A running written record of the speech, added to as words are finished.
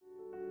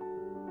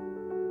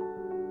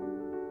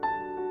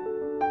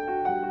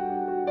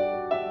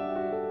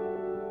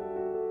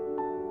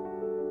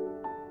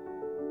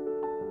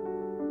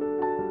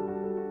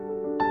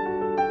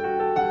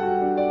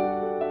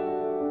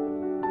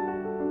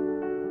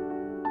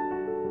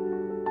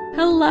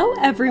Hello,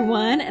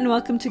 everyone, and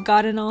welcome to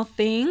God in All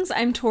Things.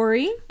 I'm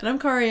Tori. And I'm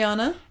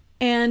Kariana.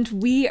 And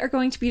we are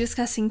going to be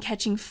discussing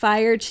Catching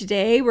Fire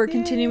today. We're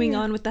continuing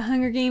on with the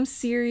Hunger Games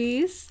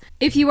series.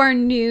 If you are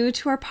new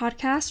to our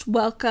podcast,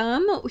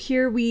 welcome.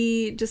 Here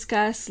we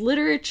discuss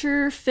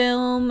literature,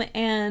 film,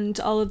 and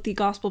all of the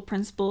gospel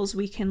principles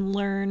we can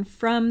learn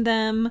from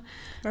them.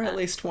 Or at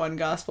least one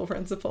gospel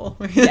principle.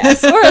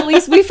 Yes, or at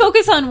least we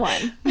focus on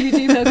one. We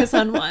do focus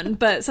on one,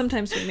 but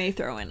sometimes we may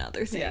throw in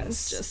other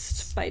things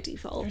just by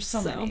default. There's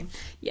so many.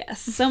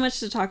 Yes, so much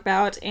to talk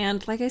about.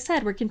 And like I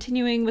said, we're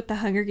continuing with the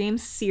Hunger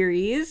Games series.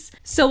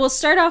 So we'll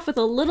start off with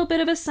a little bit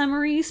of a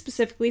summary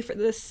specifically for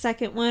the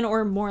second one,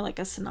 or more like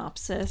a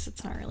synopsis.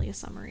 It's not really a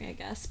summary, I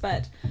guess,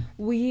 but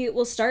we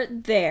will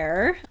start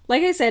there.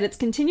 Like I said, it's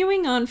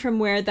continuing on from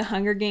where the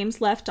Hunger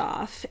Games left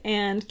off,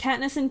 and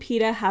Katniss and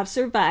Peeta have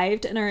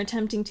survived and are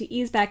attempting to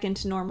ease back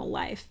into normal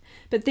life.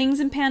 But things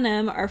in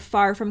Panem are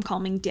far from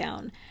calming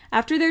down.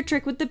 After their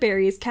trick with the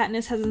berries,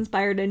 Katniss has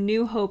inspired a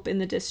new hope in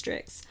the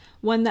districts,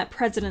 one that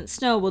President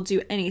Snow will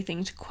do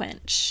anything to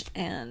quench.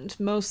 And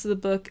most of the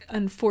book,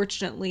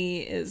 unfortunately,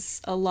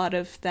 is a lot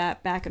of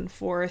that back and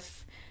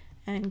forth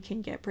and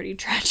can get pretty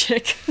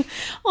tragic,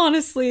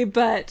 honestly,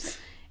 but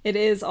it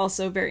is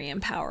also very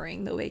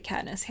empowering the way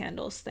Katniss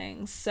handles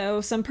things.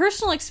 So some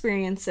personal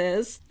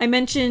experiences. I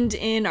mentioned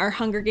in our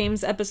Hunger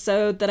Games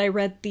episode that I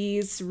read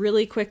these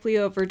really quickly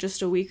over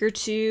just a week or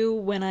two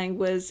when I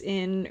was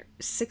in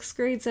 6th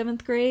grade,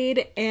 7th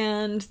grade,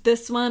 and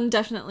this one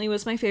definitely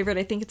was my favorite.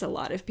 I think it's a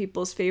lot of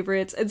people's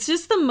favorites. It's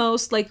just the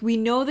most, like, we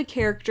know the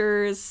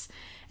characters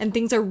and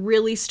things are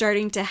really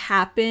starting to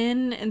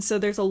happen, and so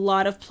there's a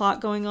lot of plot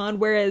going on,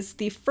 whereas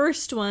the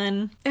first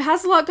one, it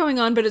has a lot going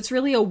on, but it's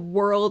really a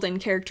world and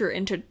character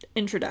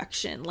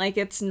introduction. Like,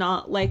 it's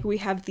not like we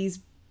have these,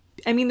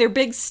 I mean, they're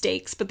big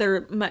stakes, but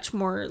they're much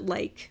more,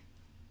 like,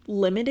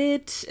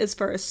 limited as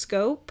far as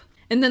scope.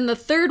 And then the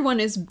third one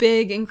is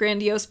big and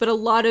grandiose, but a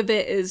lot of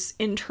it is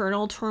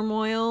internal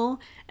turmoil.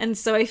 And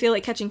so I feel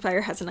like Catching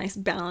Fire has a nice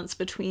balance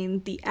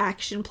between the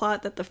action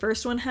plot that the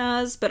first one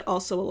has, but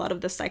also a lot of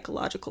the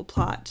psychological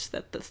plot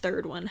that the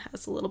third one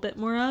has a little bit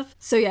more of.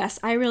 So yes,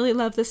 I really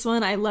love this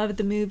one. I love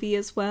the movie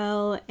as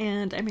well,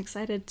 and I'm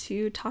excited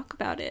to talk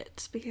about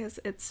it because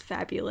it's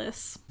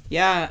fabulous.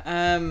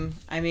 Yeah,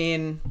 I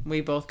mean,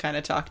 we both kind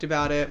of talked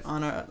about it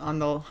on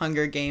the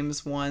Hunger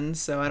Games one,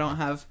 so I don't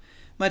have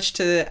much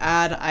to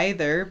add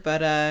either,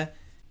 but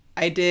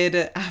I did,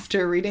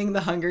 after reading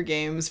the Hunger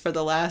Games for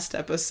the last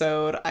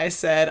episode, I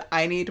said,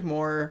 I need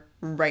more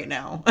right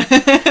now.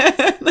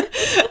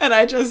 And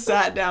I just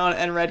sat down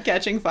and read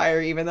Catching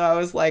Fire, even though I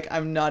was like,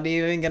 I'm not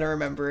even gonna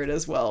remember it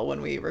as well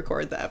when we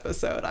record the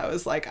episode. I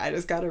was like, I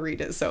just gotta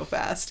read it so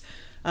fast.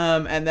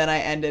 And then I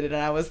ended it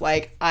and I was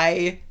like,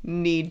 I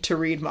need to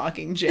read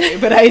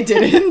Mockingjay, but I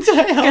didn't.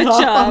 I held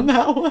off on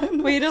that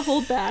one. Way to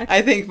hold back.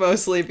 I think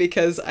mostly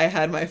because I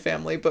had my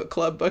family book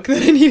club book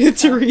that I needed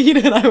to read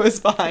and I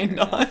was behind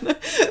on.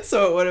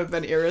 So it would have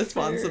been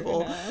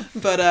irresponsible.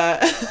 But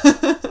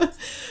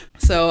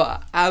so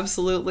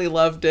absolutely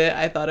loved it.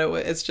 I thought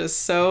it's just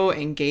so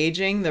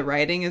engaging. The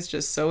writing is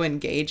just so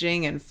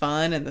engaging and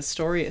fun, and the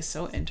story is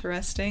so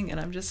interesting, and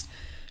I'm just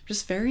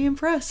very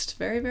impressed.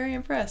 Very, very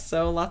impressed.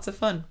 So lots of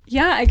fun.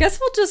 Yeah, I guess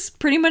we'll just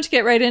pretty much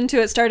get right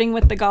into it, starting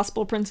with the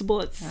gospel principle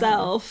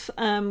itself,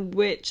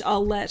 which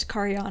I'll let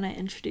Kariana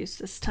introduce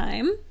this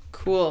time.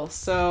 Cool.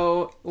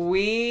 So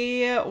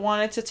we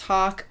wanted to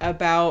talk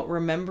about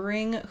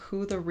remembering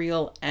who the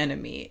real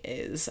enemy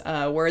is.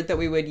 A word that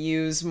we would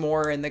use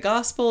more in the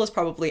gospel is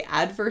probably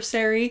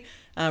adversary,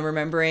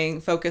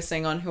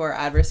 focusing on who our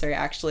adversary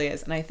actually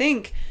is. And I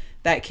think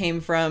that came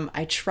from,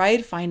 I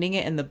tried finding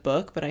it in the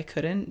book, but I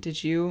couldn't.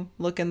 Did you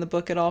look in the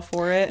book at all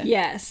for it?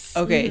 Yes.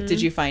 Okay,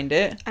 Did you find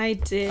it? I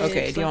did.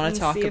 Okay, do you want to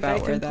talk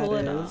about where that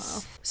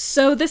is?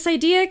 So this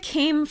idea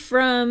came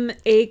from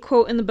a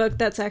quote in the book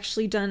that's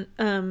actually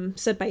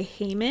said by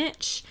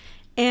Haymitch,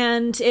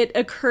 and it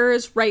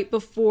occurs right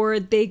before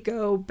they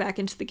go back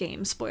into the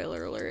game.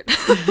 Spoiler alert.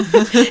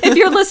 If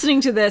you're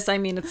listening to this, I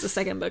mean, it's the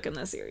second book in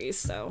the series,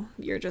 so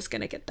you're just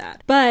gonna get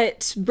that.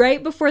 But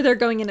right before they're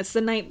going in, it's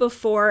the night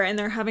before, and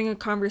they're having a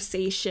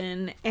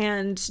conversation,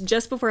 and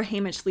just before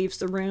Haymitch leaves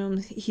the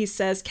room, he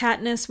says,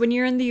 Katniss, when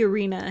you're in the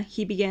arena,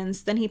 he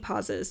begins, then he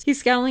pauses. He's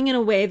scowling in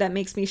a way that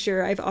makes me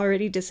sure I've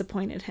already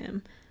disappointed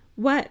him.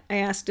 What? I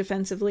asked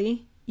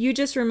defensively. You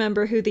just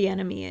remember who the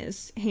enemy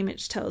is,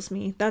 Haymitch tells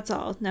me. That's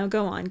all. Now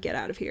go on, get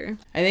out of here.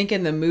 I think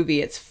in the movie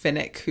it's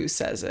Finnick who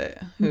says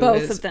it.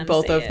 Both of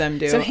them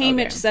do. So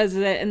Haymitch says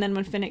it, and then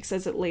when Finnick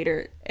says it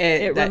later,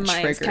 it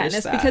reminds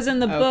Katniss. That. Because in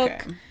the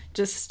book,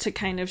 just to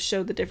kind of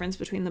show the difference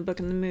between the book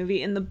and the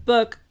movie, in the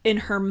book, in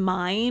her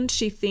mind,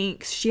 she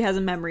thinks she has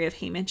a memory of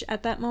Haymitch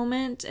at that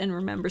moment and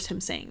remembers him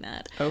saying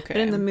that. Okay.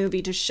 But in the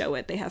movie, to show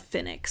it, they have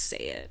Finnick say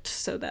it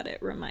so that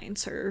it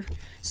reminds her,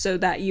 so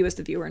that you as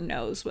the viewer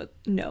know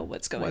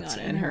what's going on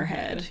in her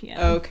head.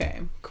 Yeah.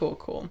 Okay.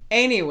 Cool.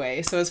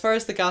 Anyway, so as far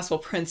as the gospel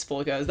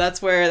principle goes,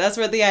 that's where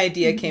the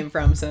idea came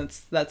from,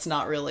 since that's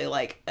not really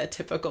like a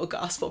typical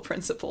gospel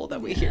principle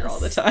that we hear all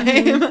the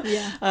time.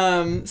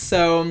 Yeah.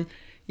 So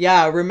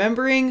Yeah,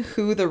 remembering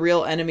who the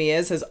real enemy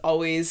is has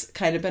always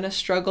kind of been a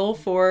struggle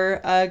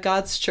for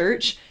God's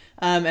church.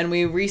 And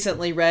we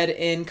recently read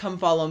in Come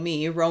Follow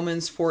Me,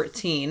 Romans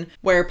 14,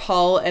 where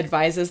Paul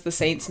advises the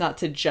saints not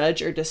to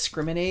judge or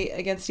discriminate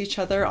against each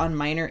other on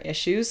minor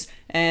issues.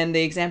 And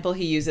the example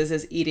he uses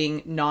is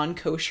eating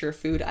non-kosher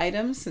food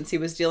items, since he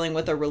was dealing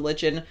with a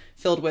religion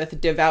filled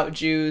with devout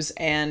Jews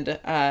and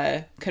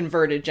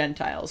converted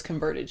Gentiles,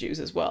 converted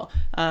Jews as well,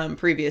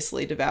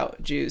 previously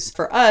devout Jews.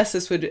 For us,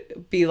 this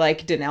would be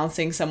like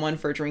denouncing someone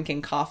for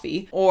drinking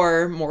coffee,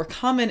 or more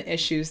common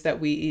issues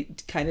that we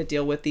kind of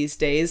deal with these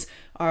days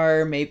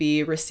are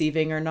maybe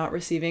receiving or not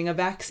receiving a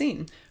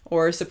vaccine,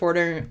 or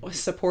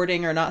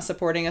supporting or not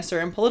supporting a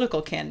certain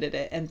political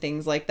candidate, and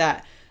things like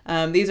that.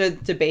 These are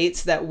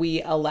debates that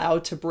we allow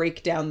to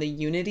break down the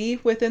unity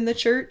within the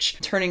church,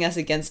 turning us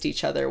against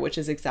each other, which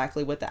is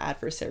exactly what the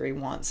adversary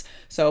wants.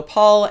 So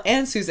Paul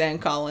and Suzanne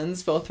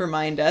Collins both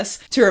remind us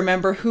to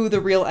remember who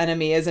the real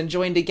enemy is and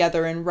join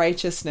together in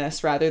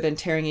righteousness rather than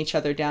tearing each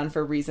other down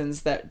for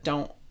reasons that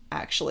don't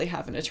actually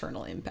have an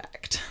eternal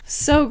impact.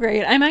 So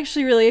great. I'm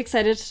actually really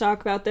excited to talk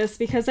about this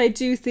because I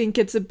do think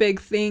it's a big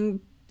thing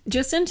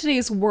just in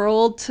today's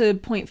world to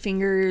point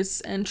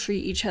fingers and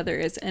treat each other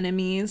as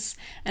enemies.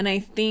 And I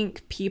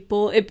think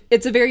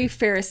it's a very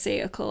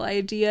pharisaical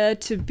idea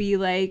to be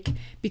like,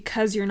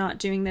 because you're not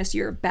doing this,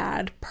 you're a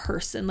bad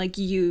person. Like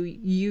you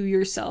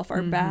yourself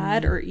are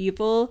bad or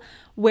evil.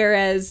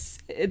 Whereas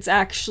it's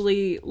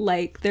actually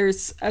like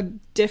there's a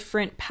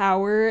different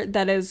power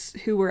that is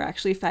who we're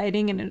actually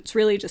fighting, and it's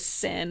really just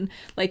sin.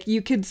 Like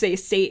you could say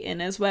Satan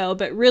as well,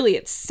 but really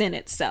it's sin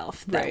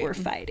itself that we're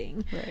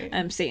fighting.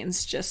 Right.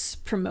 Satan's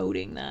just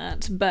promoting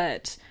that,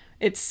 but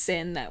it's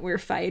sin that we're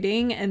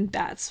fighting, and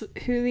that's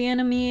who the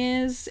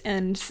enemy is,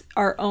 and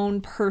our own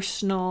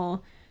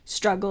personal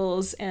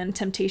struggles and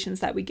temptations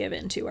that we give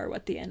into are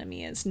what the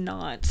enemy is,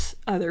 not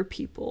other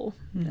people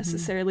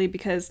necessarily,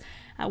 because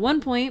at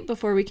one point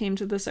before we came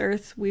to this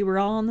earth, we were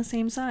all on the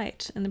same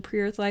side. In the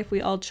pre-earth life,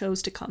 we all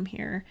chose to come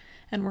here,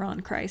 and we're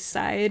on Christ's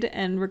side,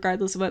 and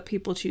regardless of what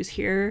people choose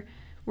here,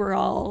 we are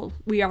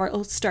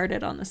all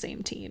started on the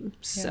same team.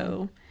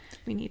 So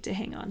we need to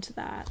hang on to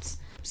that.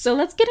 So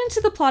let's get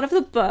into the plot of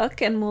the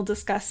book, and we'll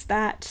discuss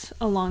that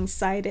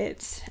alongside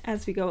it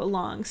as we go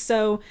along.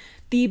 So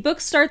the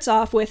book starts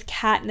off with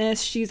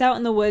Katniss. She's out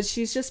in the woods.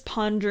 She's just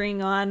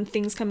pondering on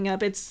things coming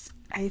up. It's,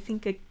 I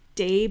think, a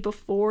day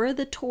before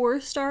the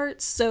tour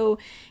starts. So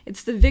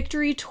it's the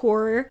Victory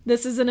Tour.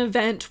 This is an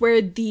event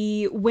where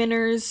the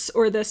winners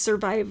or the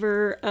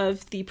survivor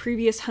of the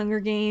previous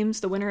Hunger Games,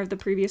 the winner of the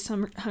previous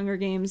Hunger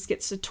Games,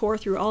 gets to tour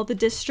through all the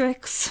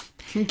districts.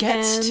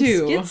 Gets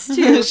to.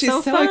 She's so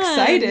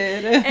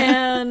excited.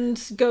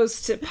 And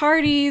goes to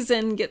parties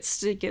and gets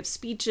to give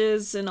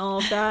speeches and all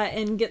of that,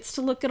 and gets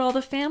to look at all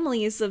the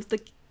families of the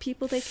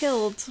people they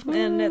killed.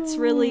 And it's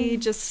really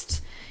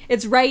just,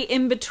 it's right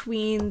in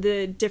between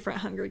the different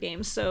Hunger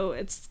Games. So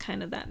it's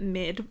kind of that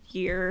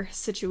mid-year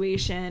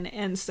situation.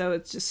 And so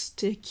it's just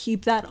to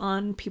keep that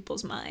on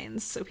people's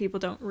minds so people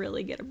don't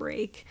really get a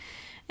break.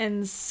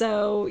 And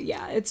so,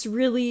 yeah, it's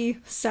really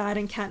sad,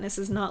 and Katniss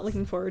is not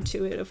looking forward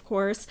to it, of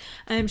course.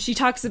 She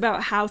talks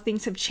about how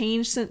things have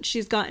changed since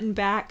she's gotten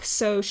back,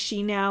 so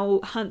she now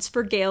hunts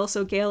for Gale.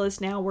 So Gale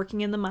is now working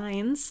in the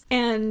mines,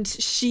 and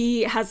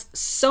she has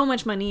so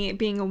much money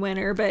being a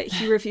winner, but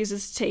he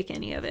refuses to take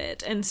any of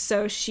it. And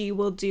so she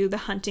will do the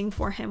hunting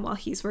for him while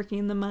he's working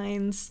in the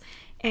mines,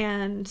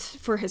 and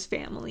for his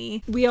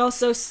family. We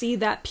also see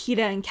that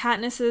Peeta and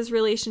Katniss's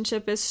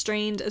relationship is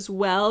strained as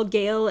well.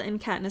 Gale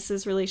and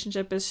Katniss's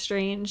relationship is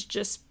strained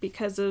just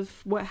because of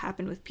what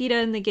happened with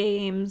Peeta in the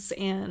games,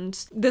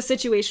 and the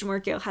situation where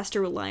Gale has to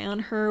rely on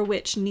her,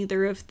 which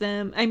neither of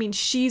them, I mean,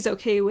 she's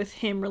okay with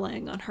him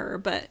relying on her,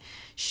 but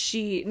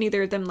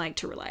neither of them like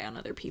to rely on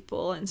other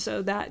people, and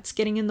so that's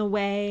getting in the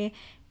way.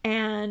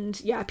 And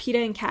yeah,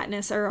 Peeta and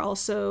Katniss are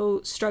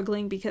also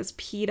struggling because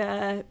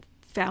Peeta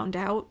found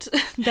out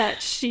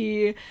that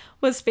she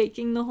was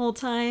faking the whole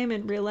time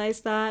and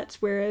realized that,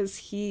 whereas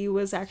he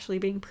was actually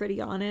being pretty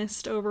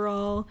honest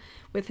overall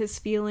with his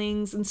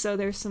feelings, and so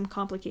there's some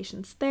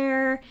complications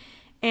there.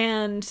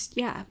 And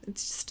yeah,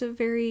 it's just a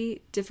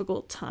very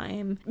difficult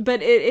time.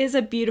 But it is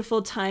a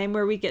beautiful time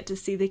where we get to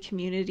see the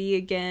community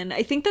again.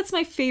 I think that's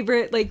my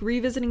favorite, like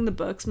revisiting the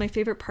books, my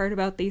favorite part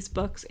about these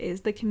books is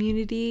the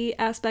community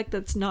aspect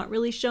that's not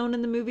really shown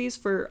in the movies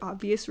for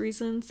obvious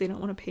reasons. They don't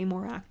want to pay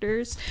more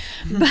actors.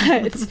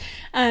 But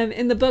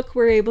in the book,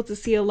 we're able to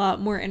see a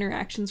lot more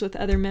interactions with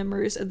other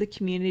members of the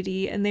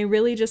community. And they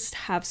really just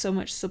have so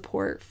much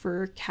support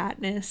for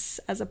Katniss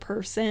as a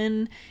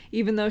person,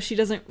 even though she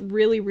doesn't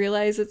really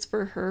realize it's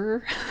for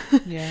her.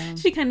 Yeah.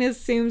 She kind of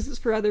assumes it's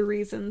for other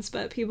reasons,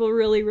 but people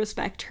really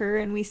respect her,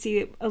 and we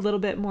see a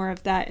little bit more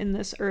of that in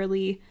this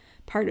early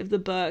part of the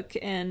book,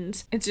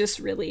 and it's just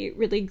really,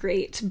 really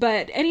great.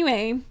 But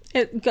anyway,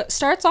 it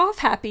starts off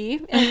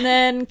happy, and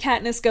then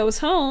Katniss goes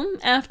home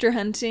after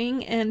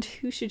hunting, and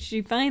who should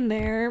she find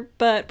there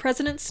but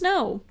President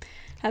Snow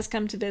has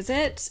come to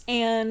visit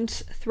and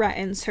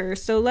threatens her.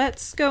 So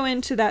let's go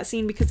into that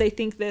scene, because I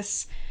think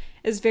this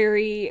is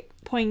very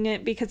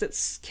poignant because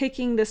it's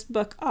kicking this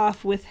book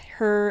off with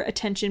her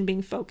attention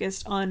being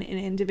focused on an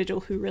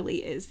individual who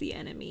really is the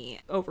enemy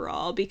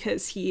overall,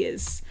 because he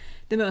is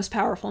the most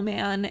powerful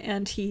man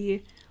and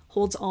he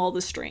holds all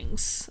the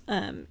strings.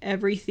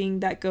 Everything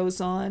that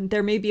goes on,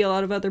 there may be a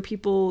lot of other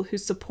people who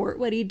support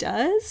what he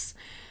does,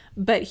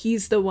 but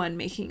he's the one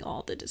making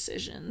all the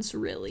decisions,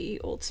 really,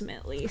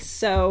 ultimately.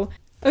 So,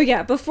 oh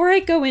yeah, before I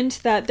go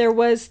into that, there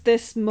was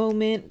this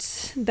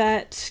moment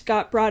that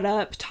got brought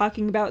up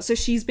talking about, so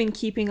she's been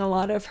keeping a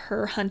lot of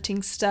her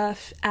hunting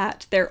stuff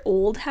at their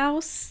old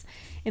house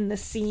in the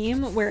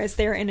Seam, whereas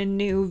they're in a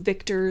new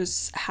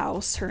Victor's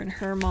house, her and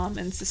her mom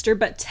and sister,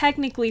 but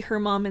technically her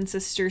mom and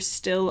sister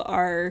still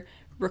are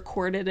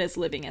recorded as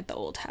living at the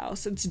old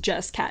house. It's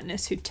just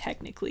Katniss who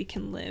technically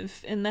can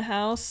live in the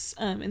house,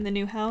 in the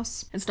new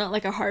house. It's not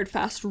like a hard,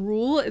 fast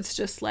rule. It's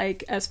just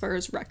like, as far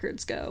as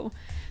records go,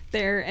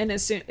 there. And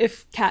as soon,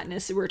 if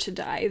Katniss were to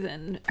die,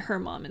 then her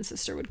mom and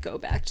sister would go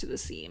back to the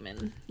Seam,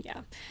 and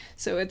yeah.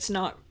 So it's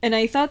not, and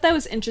I thought that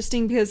was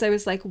interesting because I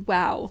was like,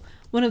 wow,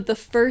 one of the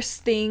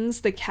first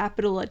things the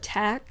Capitol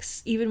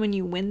attacks, even when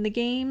you win the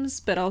games,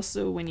 but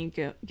also when you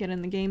get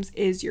in the games,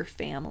 is your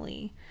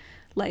family.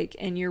 Like,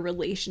 and your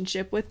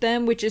relationship with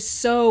them, which is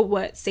so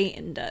what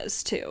Satan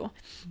does too.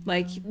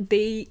 Like,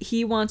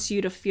 he wants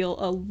you to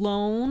feel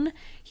alone.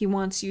 He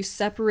wants you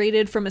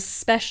separated from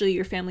especially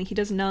your family. He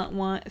does not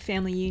want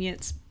family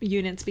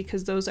units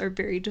because those are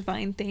very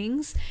divine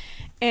things.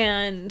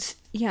 And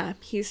yeah,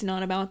 he's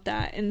not about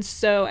that. And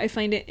so I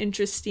find it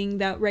interesting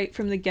that right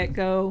from the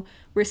get-go,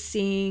 we're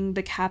seeing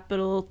the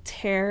Capitol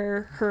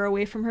tear her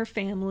away from her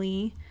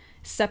family,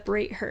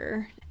 separate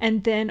her,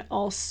 and then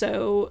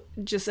also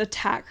just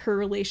attack her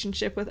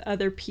relationship with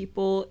other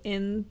people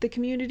in the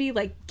community,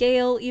 like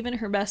Gale, even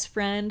her best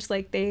friend.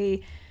 Like,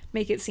 they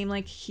make it seem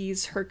like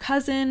he's her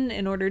cousin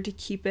in order to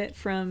keep it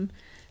from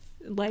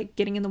like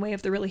getting in the way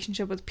of the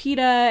relationship with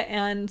Peeta,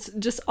 and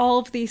just all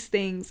of these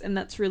things. And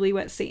that's really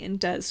what Satan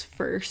does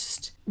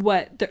first,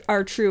 what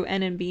our true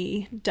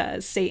enemy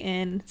does.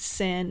 Satan,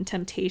 sin,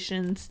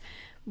 temptations,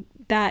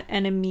 that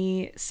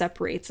enemy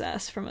separates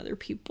us from other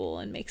people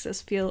and makes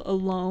us feel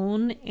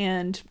alone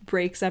and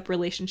breaks up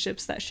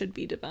relationships that should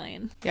be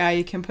divine. Yeah,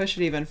 you can push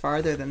it even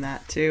farther than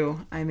that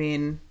too. I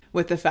mean,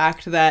 with the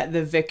fact that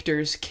the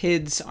Victor's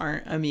kids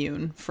aren't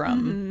immune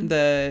from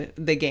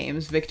the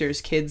games,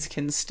 Victor's kids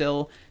can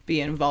still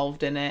be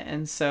involved in it.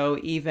 And so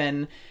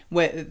even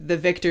when the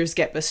Victors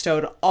get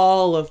bestowed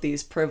all of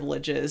these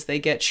privileges, they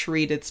get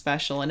treated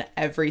special in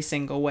every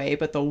single way,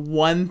 but the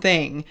one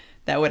thing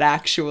that would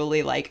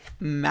actually like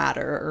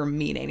matter or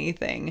mean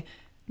anything,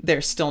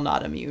 they're still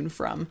not immune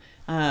from.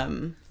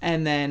 And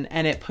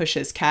it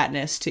pushes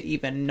Katniss to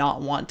even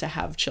not want to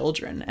have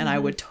children. And I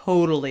would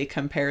totally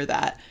compare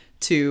that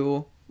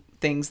to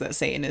things that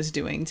Satan is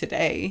doing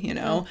today. You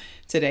know,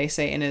 today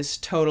Satan is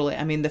totally,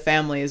 I mean, the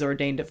family is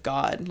ordained of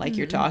God, like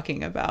you're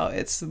talking about.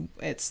 It's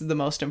the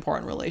most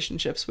important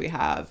relationships we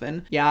have.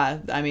 And yeah,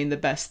 I mean,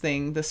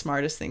 the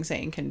smartest thing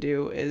Satan can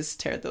do is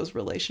tear those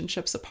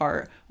relationships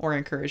apart or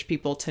encourage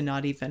people to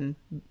not even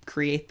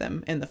create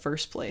them in the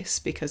first place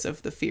because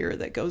of the fear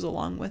that goes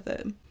along with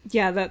it.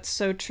 Yeah, that's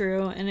so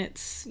true. And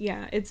it's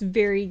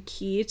very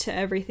key to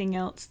everything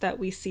else that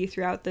we see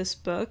throughout this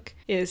book,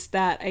 is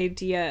that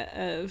idea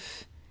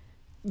of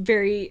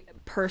very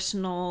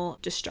personal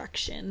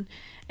destruction.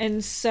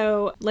 And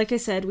so, like I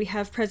said, we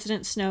have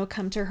President Snow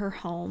come to her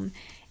home,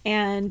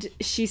 and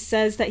she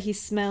says that he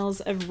smells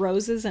of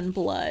roses and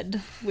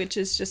blood, which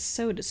is just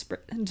so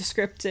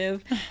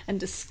descriptive and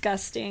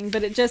disgusting,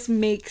 but it just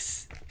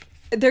makes,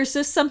 there's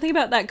just something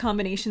about that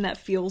combination that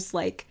feels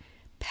like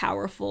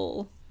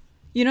powerful.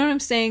 You know what I'm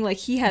saying? Like,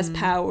 he has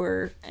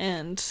power,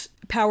 and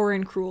power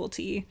and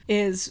cruelty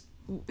is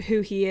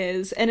who he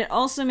is. And it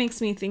also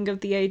makes me think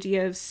of the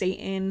idea of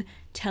Satan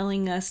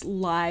telling us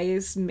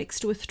lies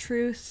mixed with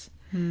truth.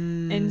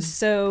 And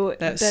so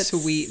that's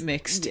sweet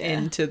mixed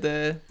into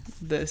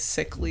the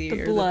sickly,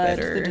 the or blood,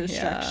 the bitter, the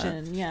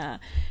destruction. Yeah.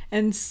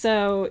 And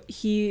so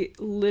he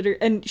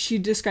and she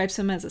describes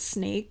him as a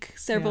snake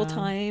several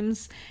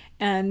times,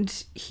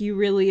 and he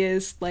really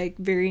is like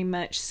very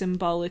much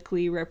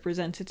symbolically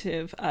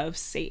representative of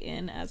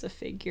Satan as a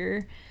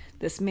figure,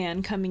 this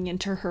man coming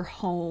into her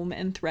home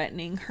and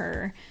threatening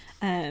her,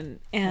 and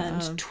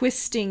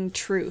twisting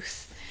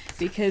truth,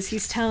 because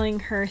he's telling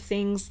her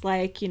things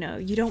like, you know,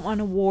 you don't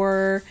want a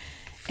war,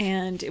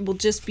 and it will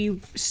just be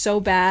so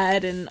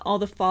bad, and all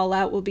the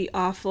fallout will be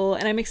awful.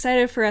 And I'm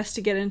excited for us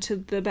to get into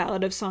the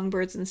Ballad of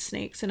Songbirds and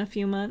Snakes in a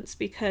few months,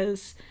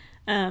 because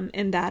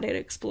in that it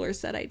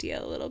explores that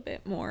idea a little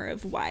bit more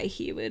of why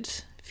he would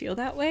feel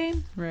that way.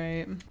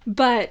 Right.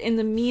 But in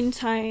the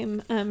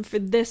meantime, for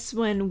this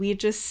one, we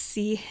just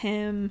see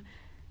him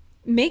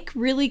make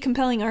really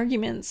compelling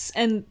arguments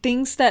and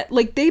things that,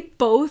 like, they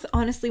both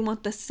honestly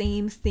want the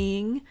same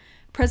thing.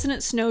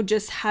 President Snow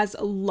just has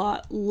a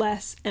lot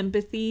less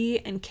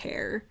empathy and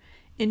care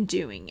in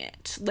doing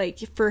it. Like,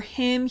 for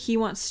him, he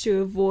wants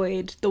to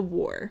avoid the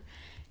war.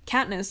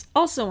 Katniss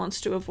also wants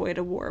to avoid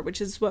a war,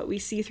 which is what we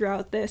see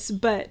throughout this,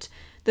 but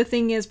the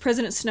thing is,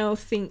 President Snow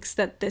thinks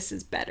that this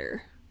is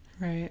better.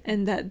 Right.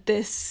 And that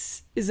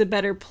this is a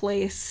better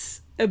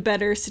place, a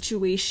better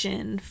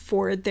situation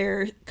for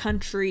their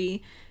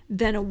country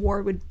than a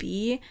war would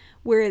be.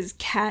 Whereas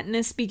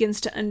Katniss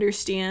begins to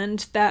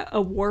understand that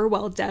a war,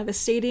 while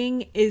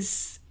devastating,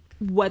 is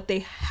what they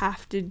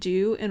have to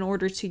do in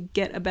order to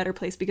get a better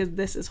place, because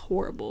this is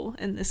horrible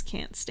and this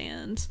can't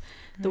stand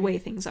the way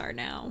things are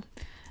now.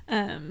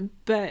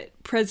 But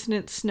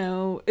President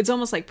Snow, it's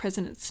almost like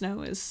President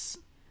Snow is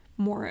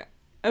more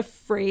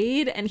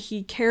afraid, and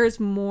he cares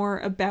more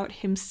about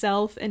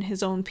himself and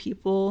his own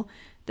people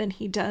than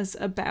he does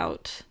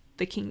about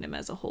the kingdom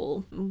as a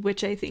whole,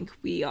 which I think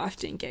we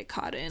often get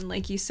caught in.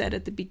 Like you said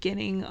at the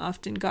beginning,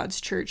 often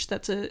God's church,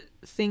 that's a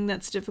thing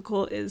that's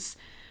difficult, is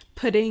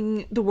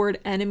putting the word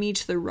enemy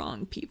to the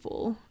wrong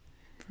people.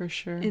 For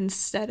sure.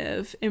 Instead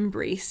of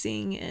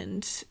embracing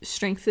and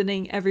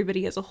strengthening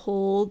everybody as a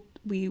whole,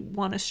 we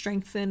want to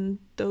strengthen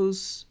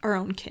those, our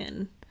own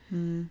kin,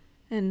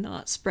 and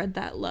not spread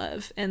that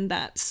love. And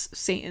that's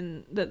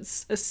Satan.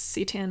 That's a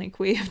satanic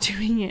way of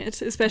doing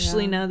it,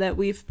 especially now that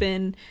we've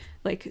been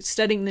like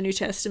studying the New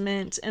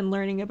Testament and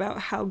learning about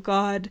how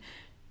God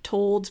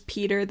told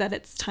Peter that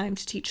it's time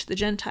to teach the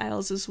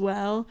Gentiles as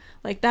well.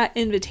 Like, that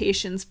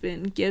invitation's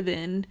been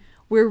given.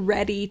 We're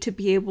ready to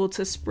be able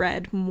to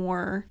spread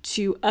more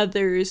to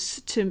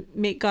others, to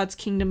make God's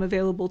kingdom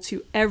available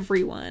to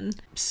everyone.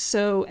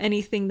 So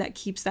anything that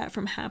keeps that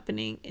from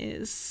happening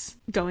is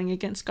going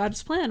against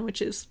God's plan,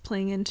 which is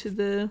playing into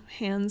the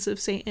hands of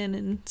Satan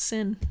and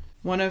sin.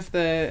 One of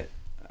the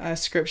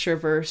scripture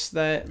verse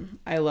that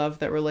I love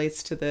that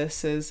relates to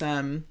this is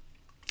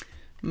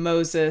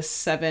Moses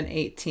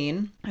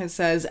 7:18. It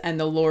says, "And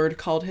the Lord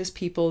called his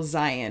people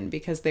Zion,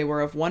 because they were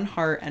of one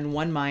heart and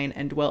one mind,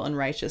 and dwelt in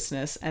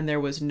righteousness, and there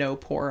was no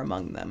poor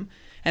among them."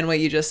 And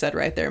what you just said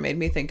right there made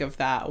me think of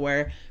that,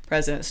 where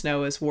President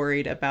Snow is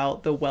worried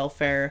about the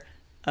welfare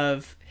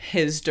of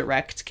his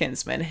direct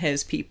kinsmen,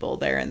 his people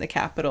there in the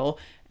capital,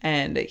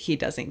 and he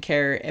doesn't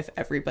care if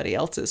everybody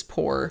else is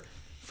poor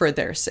for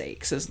their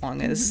sakes, as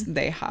long as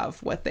they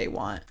have what they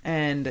want.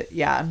 And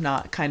yeah,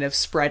 not kind of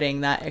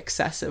spreading that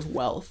excessive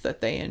wealth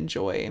that they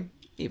enjoy,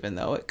 even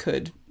though it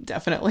could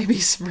definitely be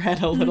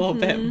spread a little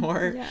bit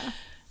more. Yeah.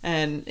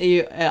 And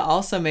it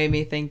also made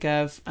me think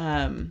of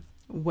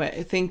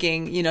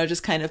thinking, you know,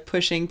 just kind of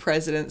pushing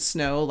President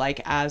Snow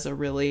like as a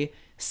really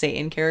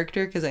Satan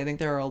character, because I think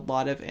there are a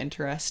lot of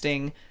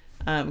interesting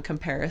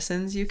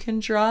comparisons you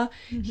can draw.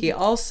 He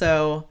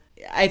also,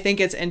 I think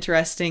it's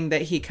interesting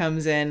that he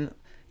comes in,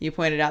 you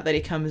pointed out that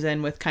he comes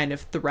in with kind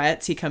of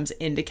threats. He comes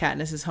into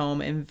Katniss's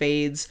home,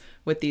 invades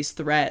with these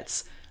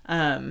threats,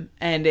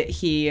 and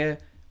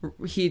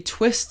he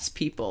twists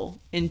people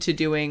into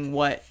doing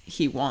what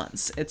he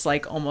wants. It's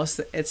like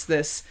almost, it's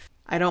this,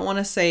 I don't want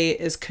to say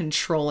is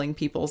controlling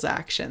people's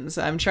actions.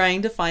 I'm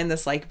trying to find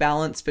this like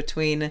balance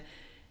between,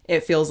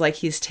 it feels like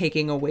he's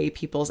taking away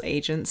people's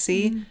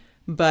agency,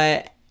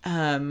 but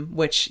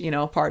which, you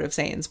know, part of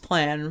Satan's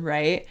plan,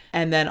 right?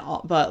 And then,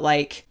 but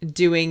like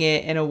doing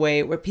it in a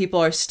way where people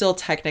are still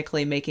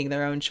technically making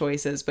their own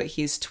choices, but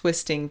he's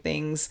twisting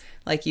things,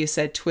 like you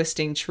said,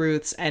 twisting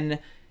truths and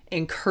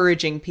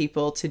encouraging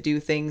people to do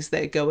things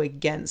that go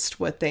against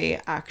what they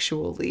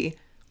actually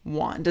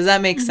want. Does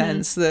that make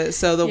sense?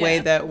 The way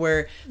that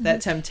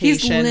that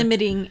temptation, he's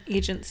limiting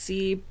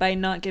agency by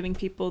not giving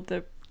people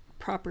the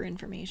proper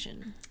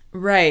information.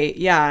 Right,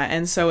 yeah.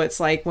 And so it's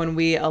like when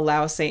we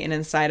allow Satan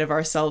inside of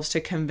ourselves to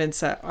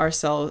convince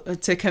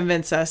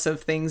us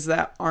of things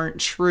that aren't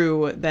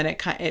true, then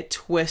it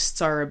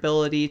twists our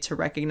ability to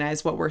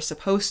recognize what we're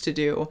supposed to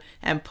do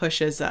and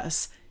pushes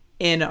us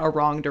in a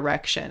wrong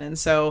direction. And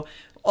so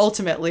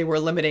ultimately we're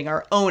limiting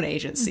our own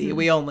agency.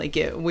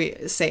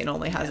 Satan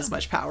only has as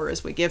much power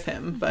as we give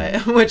him,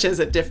 but which is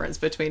a difference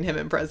between him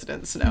and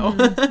President Snow.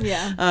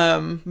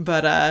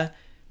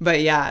 But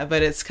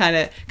it's kind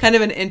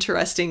of an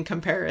interesting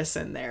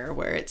comparison there,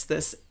 where it's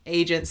this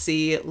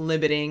agency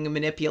limiting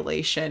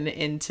manipulation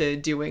into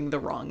doing the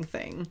wrong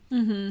thing.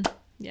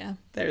 Yeah.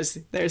 There's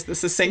the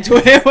succinct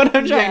way of what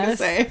I'm trying to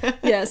say.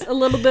 Yes, a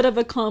little bit of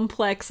a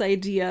complex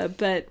idea,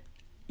 but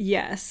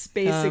yes,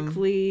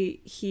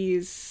 basically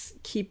he's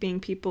keeping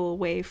people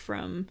away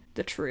from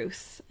the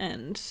truth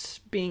and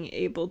being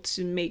able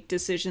to make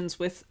decisions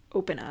with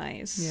open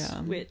eyes.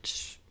 Yeah.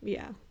 Which,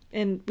 yeah.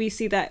 And we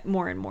see that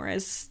more and more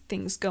as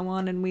things go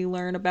on, and we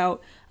learn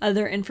about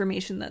other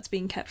information that's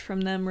being kept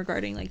from them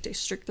regarding like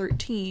District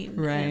 13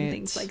 and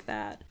things like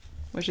that.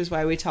 Which is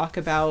why we talk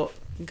about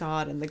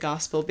God and the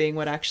gospel being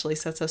what actually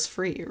sets us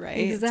free, right?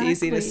 Exactly,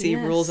 it's easy to see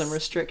rules and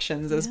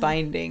restrictions as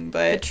binding,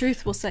 but the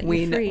truth will set you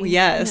free.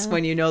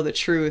 When you know the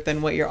truth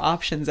and what your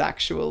options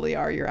actually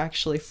are, you're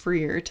actually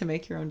freer to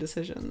make your own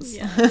decisions.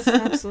 Yes,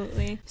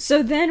 absolutely.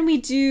 So then we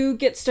do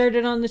get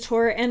started on the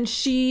tour, and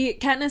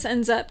Katniss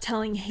ends up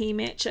telling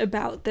Haymitch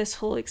about this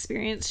whole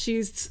experience.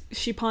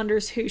 She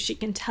ponders who she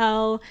can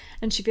tell,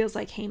 and she feels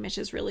like Haymitch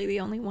is really the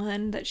only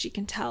one that she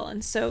can tell.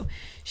 And so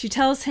she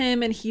tells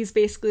him, and he's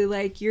basically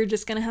like, you're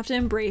just gonna have to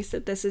embrace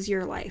that this is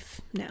your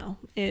life now,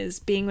 is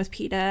being with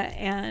PETA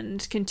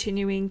and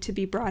continuing to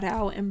be brought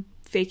out and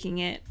faking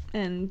it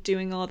and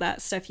doing all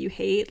that stuff you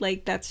hate.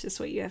 Like, that's just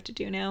what you have to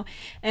do now.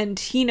 And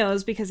he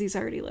knows because he's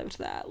already lived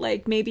that.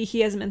 Like, maybe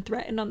he hasn't been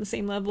threatened on the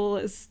same level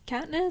as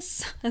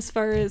Katniss as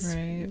far as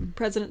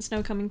President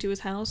Snow coming to his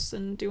house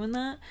and doing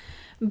that.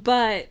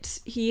 But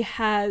he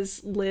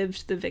has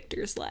lived the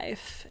victor's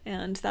life,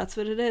 and that's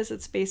what it is.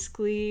 It's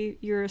basically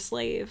you're a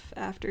slave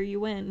after you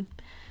win.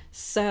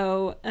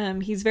 So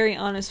he's very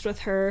honest with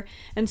her,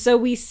 and so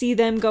we see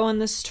them go on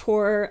this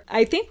tour.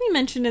 I think we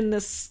mentioned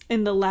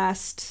in the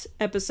last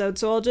episode,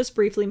 so I'll just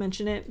briefly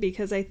mention it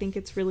because I think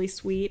it's really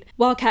sweet.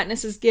 While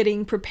Katniss is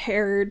getting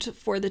prepared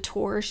for the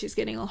tour, she's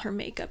getting all her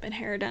makeup and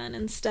hair done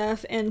and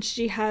stuff, and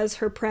she has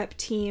her prep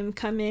team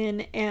come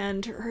in,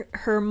 and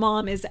her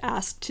mom is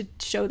asked to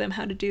show them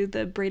how to do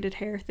the braided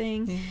hair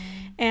thing.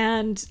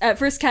 And at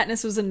first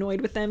Katniss was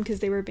annoyed with them because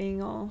they were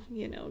being all,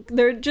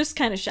 they're just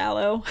kind of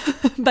shallow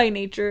by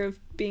nature of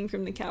being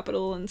from the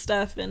capital and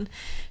stuff, and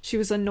she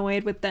was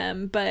annoyed with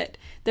them, but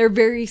they're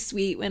very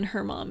sweet when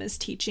her mom is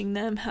teaching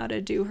them how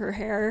to do her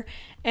hair,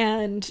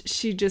 and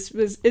she just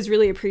is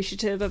really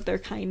appreciative of their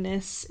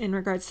kindness in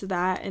regards to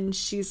that. And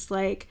she's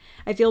like,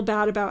 I feel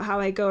bad about how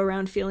I go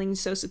around feeling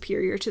so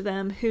superior to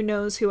them. Who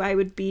knows who I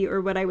would be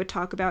or what I would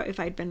talk about if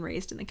I'd been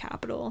raised in the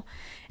capital.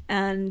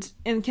 And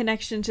in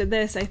connection to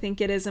this, I think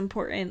it is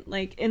important,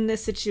 like, in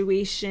this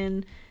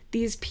situation,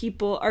 these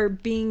people are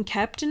being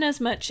kept in as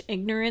much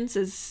ignorance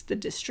as the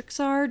districts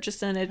are,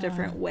 just in a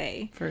different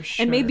way. For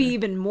sure. And maybe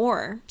even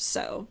more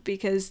so,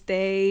 because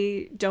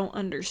they don't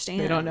understand.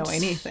 They don't know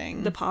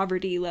anything. The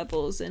poverty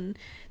levels, and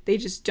they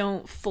just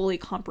don't fully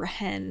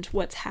comprehend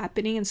what's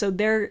happening. And so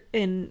they're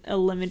in a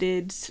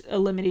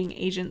limiting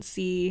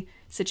agency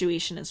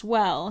situation as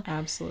well.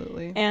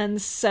 Absolutely.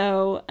 And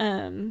so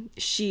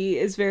she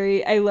is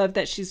I love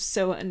that she's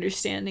so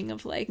understanding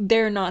of, like,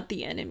 they're not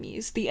the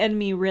enemies. The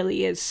enemy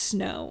really is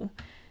Snow,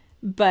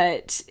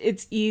 but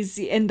it's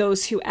easy, and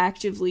those who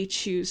actively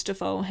choose to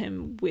follow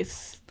him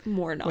with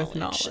more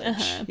knowledge.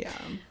 Yeah.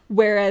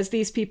 Whereas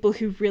these people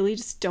who really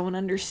just don't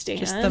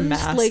understand, just the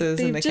masses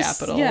in the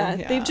capital. Yeah,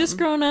 they've just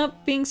grown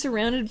up being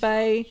surrounded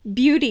by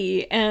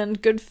beauty and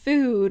good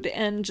food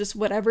and just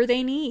whatever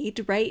they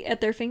need right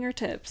at their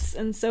fingertips.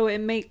 And so it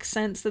makes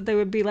sense that they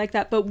would be like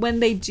that. But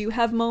when they do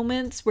have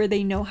moments where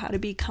they know how to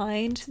be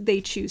kind, they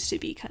choose to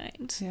be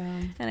kind.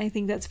 Yeah. And I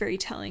think that's very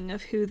telling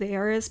of who they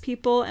are as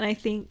people. And I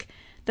think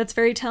that's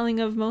very telling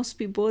of most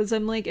people, is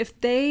I'm like,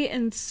 if they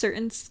in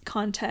certain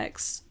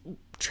contexts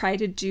try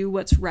to do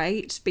what's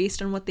right based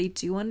on what they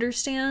do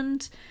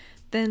understand,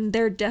 then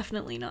they're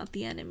definitely not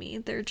the enemy.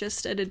 They're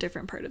just at a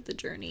different part of the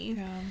journey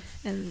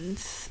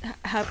and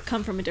have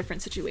come from a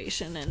different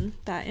situation, and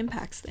that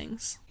impacts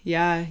things.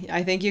 Yeah,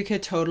 I think you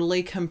could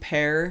totally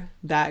compare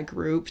that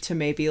group to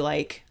maybe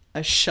like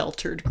a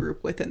sheltered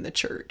group within the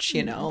church,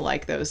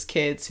 like those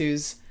kids who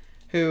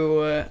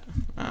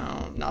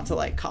not to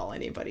like call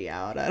anybody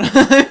out,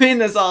 I mean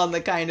this all in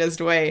the kindest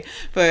way,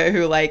 but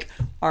who like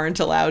aren't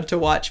allowed to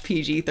watch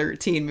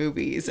PG-13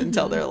 movies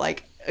until they're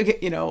like,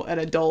 an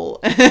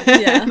adult.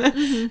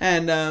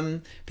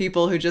 And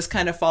people who just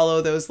kind of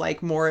follow those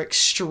like more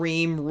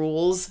extreme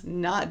rules,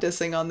 not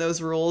dissing on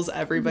those rules,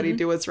 everybody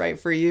do what's right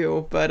for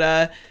you, but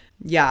I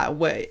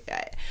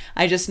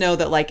just know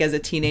that, like, as a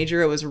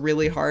teenager, it was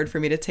really hard for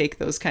me to take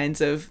those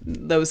kids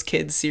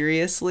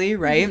seriously,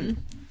 right?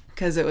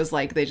 Because it was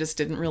like they just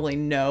didn't really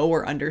know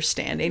or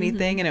understand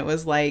anything. And it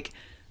was like,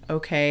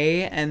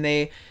 okay. And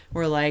they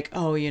were like,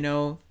 oh,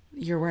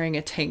 you're wearing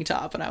a tank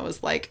top. And I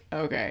was like,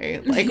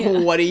 okay, like,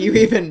 what do you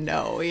even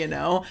know,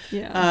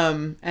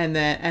 Yeah.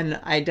 And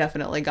I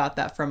definitely got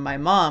that from my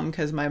mom,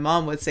 because my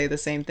mom would say the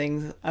same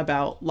things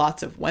about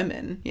lots of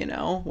women,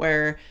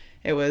 where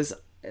it was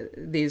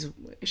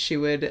she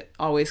would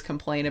always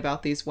complain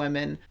about these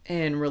women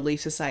in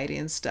Relief Society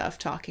and stuff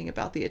talking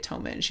about the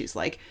atonement, and she's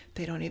like,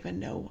 they don't even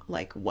know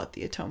like what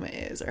the atonement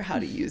is or how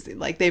to use it,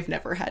 like they've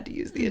never had to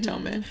use the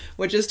atonement,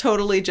 which is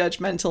totally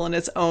judgmental in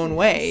its own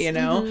way,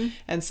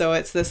 and so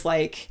it's this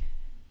like,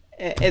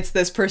 it's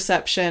this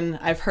perception.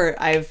 I've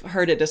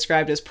heard it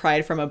described as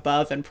pride from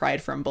above and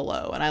pride from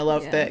below, and I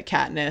love that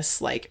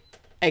Katniss like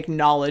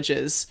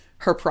acknowledges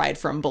her pride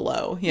from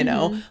below,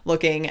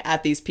 looking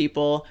at these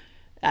people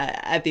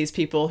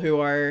who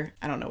are,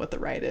 I don't know what the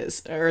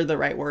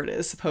right word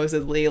is,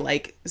 supposedly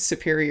like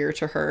superior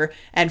to her,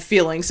 and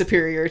feeling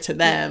superior to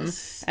them,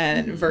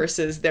 and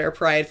versus their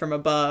pride from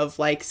above,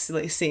 like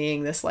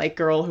seeing this like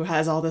girl who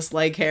has all this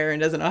leg hair and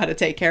doesn't know how to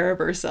take care of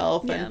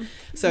herself. And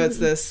so it's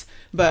this,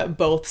 but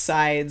both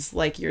sides,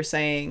 like you're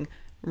saying,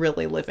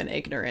 really live in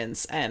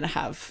ignorance and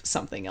have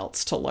something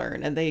else to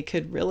learn, and they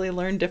could really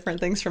learn different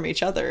things from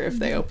each other if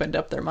they opened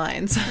up their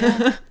minds.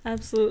 Yeah,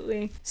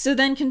 absolutely. So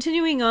then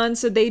continuing on,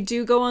 so they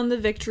do go on the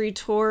victory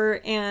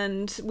tour,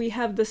 and we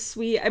have the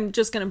sweet, I'm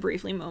just going to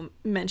briefly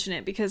mention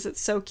it because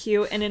it's so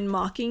cute, and in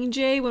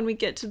Mockingjay, when we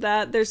get to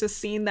that, there's a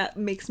scene that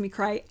makes me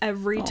cry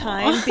every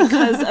time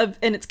because of,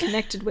 and it's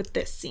connected with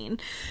this scene.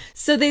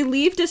 So they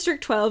leave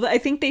District 12. I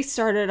think they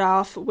started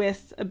off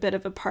with a bit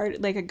of a party,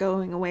 like a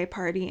going away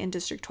party in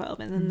District 12,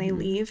 and then they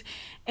leave.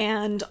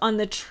 And on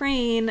the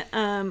train,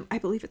 I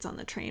believe it's on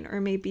the train,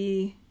 or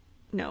maybe...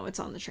 No, it's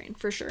on the train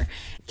for sure.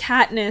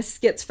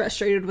 Katniss gets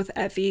frustrated with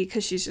Effie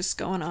because she's just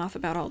going off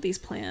about all these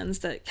plans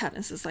that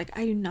Katniss is like,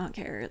 I do not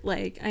care.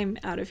 Like, I'm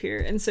out of here.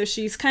 And so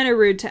she's kind of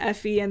rude to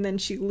Effie, and then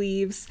she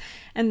leaves,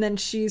 and then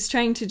she's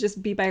trying to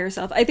just be by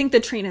herself. I think the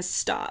train has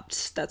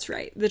stopped. That's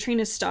right. The train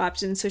has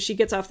stopped, and so she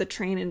gets off the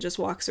train and just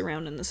walks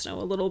around in the snow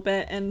a little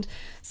bit, and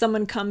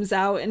someone comes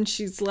out, and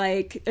she's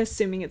like,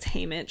 assuming it's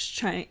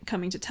Haymitch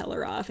coming to tell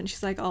her off, and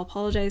she's like, I'll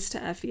apologize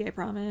to Effie, I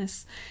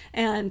promise.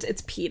 And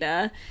it's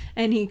Peeta,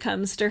 and he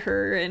comes to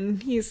her,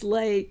 and he's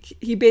like,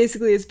 he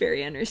basically is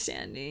very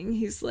understanding.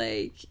 He's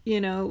like, you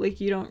know,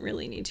 like, you don't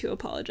really need to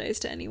apologize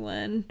to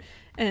anyone.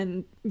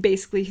 And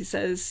basically he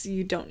says,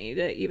 you don't need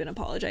to even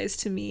apologize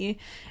to me.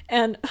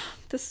 And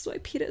this is why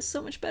Peeta is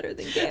so much better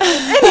than Gale.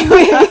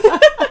 Anyway,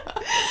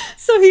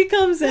 so he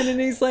comes in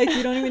and he's like,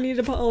 you don't even need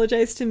to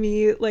apologize to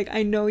me. Like,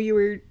 I know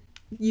you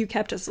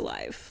kept us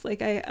alive.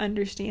 Like, I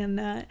understand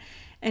that.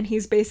 And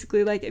he's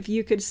basically like, if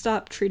you could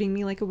stop treating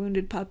me like a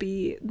wounded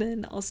puppy,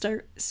 then I'll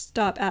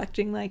stop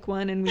acting like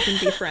one, and we can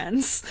be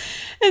friends.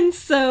 And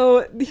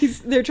so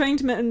they're trying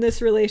to mend this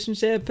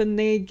relationship, and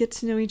they get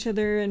to know each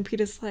other, and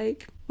Peeta's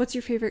like, what's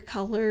your favorite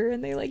color?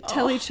 And they like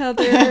tell each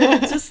other.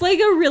 It's just like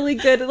a really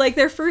good, like,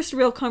 their first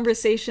real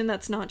conversation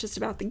that's not just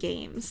about the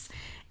games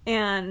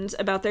and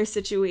about their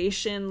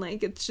situation.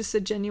 Like, it's just a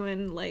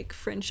genuine, like,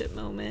 friendship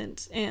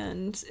moment,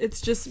 and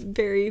it's just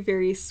very,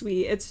 very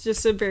sweet. It's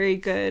just a very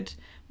good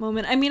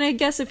moment. I mean, I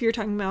guess if you're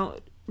talking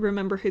about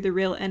remember who the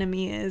real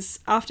enemy is,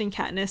 often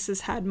Katniss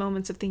has had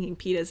moments of thinking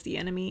Peeta's the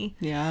enemy.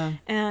 Yeah.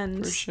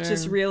 And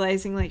just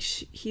realizing, like,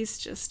 he's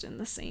just in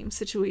the same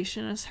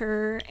situation as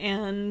her,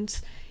 and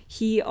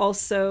he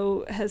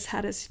also has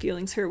had his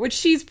feelings hurt, which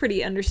she's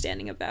pretty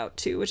understanding about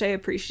too, which I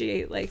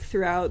appreciate, like,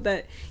 throughout,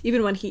 that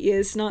even when he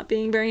is not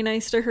being very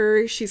nice to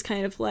her, she's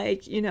kind of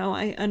like, you know,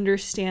 I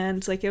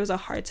understand, like, it was a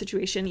hard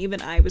situation,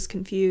 even I was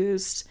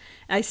confused,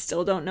 I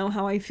still don't know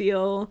how I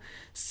feel,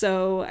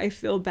 so I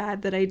feel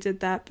bad that I did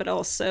that, but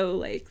also,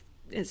 like,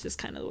 it's just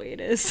kind of the way it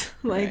is.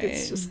 Like,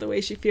 it's just the way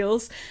she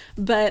feels.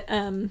 But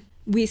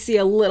we see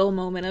a little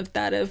moment of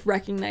that, of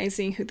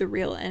recognizing who the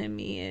real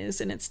enemy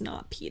is, and it's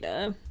not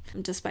Peeta,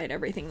 despite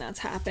everything that's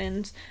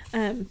happened.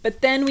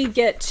 But then we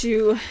get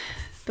to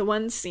the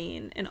one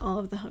scene in all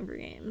of the Hunger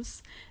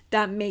Games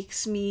that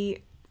makes me,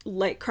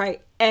 like, cry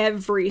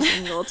every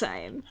single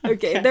time.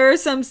 Okay, there are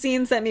some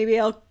scenes that maybe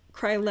I'll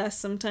cry less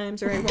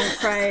sometimes, or I won't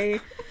cry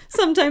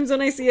sometimes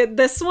when I see it.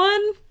 This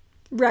one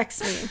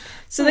wrecks me.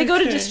 So they go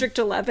to District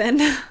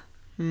 11.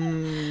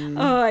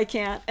 Oh, I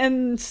can't.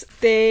 And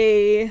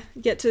they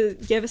get to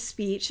give a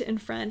speech in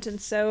front,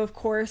 and so of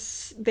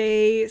course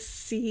they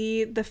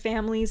see the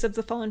families of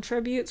the fallen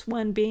tributes,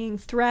 one being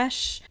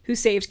Thresh, who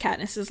saved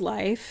Katniss's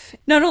life.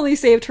 Not only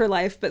saved her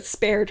life, but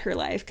spared her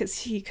life, because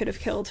he could have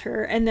killed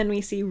her. And then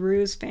we see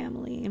Rue's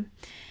family.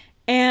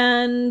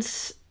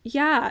 And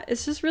yeah,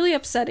 it's just really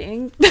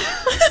upsetting.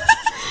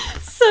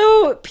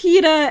 So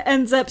Peeta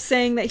ends up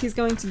saying that he's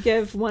going to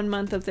give 1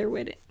 month of their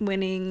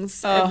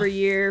winnings every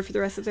year for the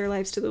rest of their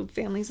lives to the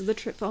families of the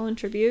fallen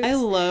tributes. I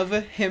love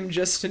him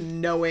just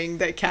knowing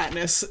that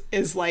Katniss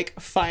is, like,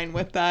 fine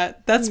with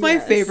that. That's my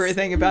favorite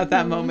thing about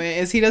that moment,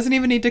 is he doesn't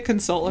even need to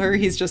consult her.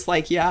 He's just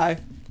like, yeah,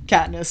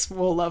 Katniss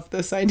will love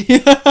this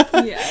idea.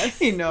 Yes.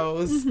 He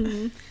knows.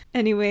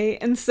 Anyway,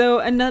 and so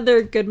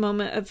another good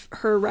moment of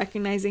her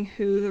recognizing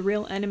who the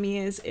real enemy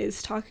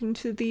is talking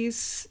to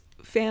these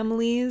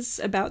families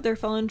about their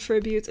fallen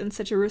tributes in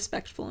such a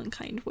respectful and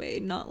kind way.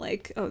 Not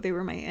like, oh, they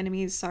were my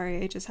enemies,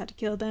 sorry, I just had to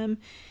kill them.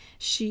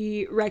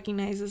 She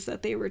recognizes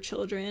that they were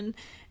children.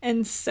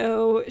 And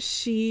so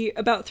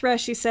about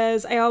Thresh, she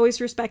says, I always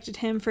respected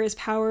him for his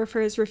power, for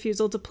his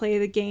refusal to play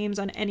the games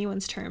on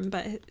anyone's terms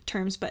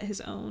but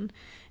his own.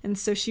 And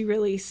so she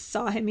really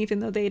saw him, even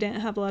though they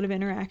didn't have a lot of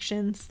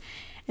interactions.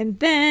 And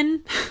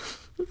then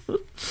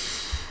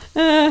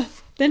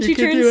then she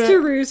turns to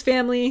Rue's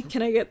family.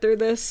 Can I get through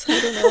this? I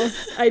don't know.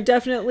 I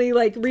definitely,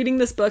 like, reading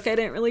this book, I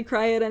didn't really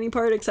cry at any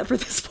part except for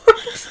this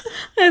part.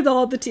 I had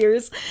all the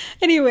tears.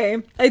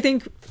 Anyway, I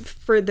think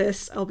for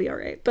this, I'll be all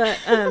right. But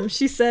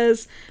she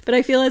says, but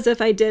I feel as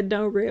if I did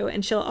know Rue,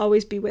 and she'll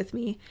always be with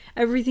me.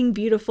 Everything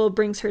beautiful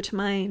brings her to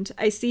mind.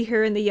 I see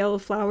her in the yellow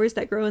flowers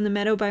that grow in the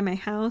meadow by my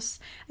house.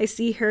 I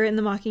see her in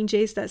the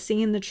mockingjays that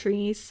sing in the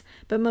trees.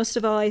 But most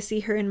of all, I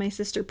see her in my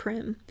sister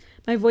Prim.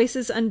 My voice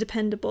is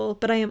undependable,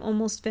 but I am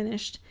almost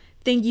finished.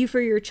 Thank you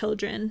for your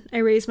children. I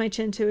raise my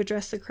chin to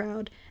address the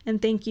crowd,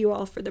 and thank you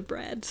all for the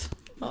bread.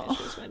 which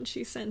was when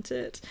she sent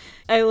it.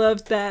 I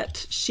love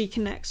that she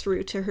connects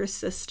Rue to her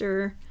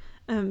sister.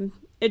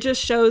 It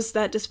just shows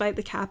that despite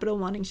the Capitol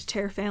wanting to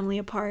tear family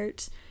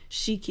apart,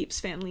 she keeps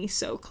family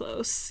so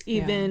close,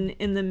 even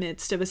in the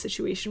midst of a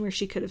situation where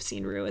she could have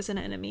seen Rue as an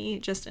enemy,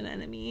 just an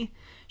enemy.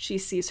 She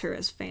sees her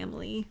as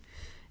family,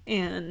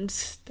 and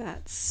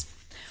that's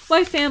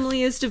why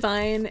family is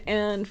divine,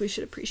 and we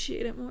should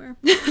appreciate it more.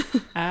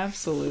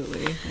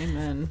 Absolutely.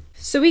 Amen.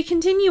 So we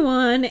continue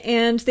on,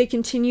 and they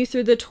continue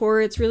through the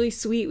tour. It's really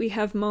sweet. We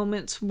have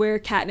moments where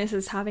Katniss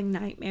is having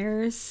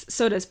nightmares.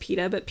 So does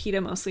Peeta, but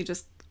Peeta mostly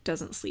just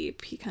doesn't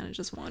sleep. He kind of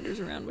just wanders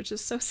around, which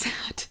is so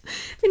sad.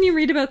 When you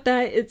read about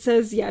that, it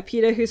says,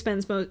 Peeta, who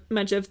spends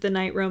much of the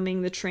night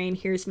roaming the train,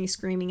 hears me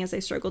screaming as I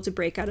struggle to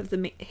break out of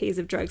the haze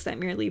of drugs that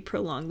merely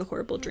prolong the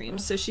horrible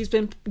dreams. So she's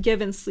been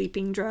given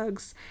sleeping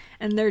drugs,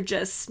 and they're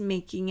just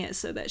making it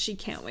so that she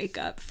can't wake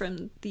up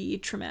from the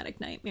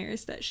traumatic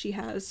nightmares that she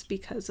has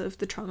because of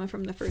the trauma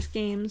from the first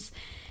games.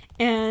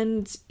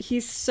 And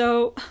he's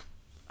so...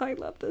 I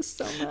love this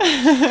so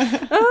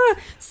much.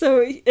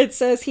 So it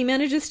says, he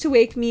manages to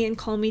wake me and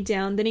calm me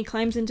down. Then he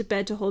climbs into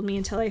bed to hold me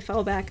until I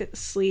fell back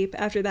asleep.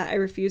 After that, I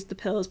refused the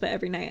pills, but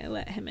every night I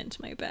let him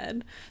into my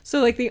bed. So,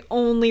 like, the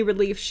only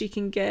relief she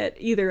can get,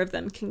 either of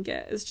them can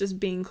get, is just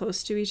being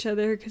close to each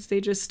other, because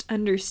they just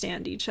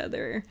understand each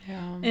other.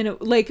 Yeah. And,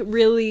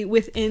 really,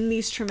 within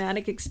these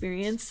traumatic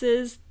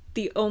experiences,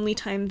 the only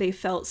time they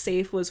felt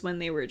safe was when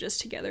they were just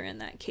together in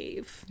that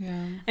cave.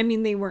 Yeah. I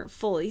mean, they weren't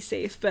fully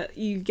safe, but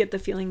you get the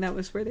feeling that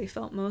was where they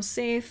felt most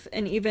safe.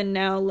 And even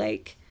now,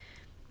 like,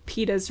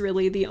 Peeta's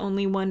really the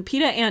only one.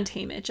 Peeta and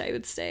Haymitch, I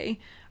would say,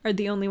 are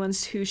the only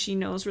ones who she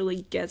knows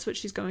really gets what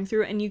she's going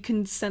through. And you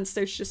can sense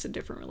there's just a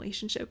different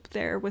relationship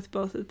there with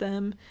both of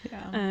them.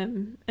 Yeah.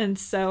 And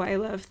so I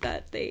love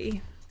that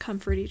they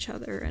comfort each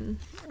other and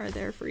are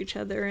there for each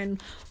other.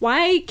 And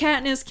why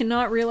Katniss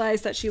cannot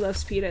realize that she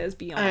loves Peeta is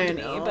beyond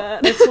me.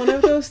 But it's one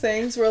of those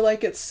things where,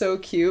 like, it's so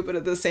cute, but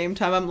at the same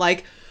time I'm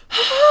like,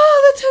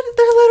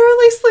 they're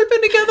literally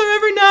sleeping together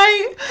every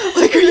night.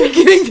 Like, are you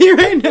kidding me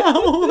right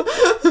now?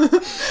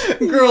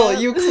 Girl,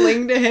 you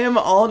cling to him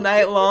all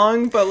night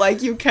long, but,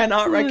 like, you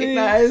cannot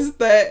recognize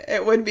that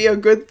it would be a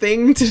good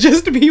thing to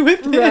just be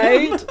with him.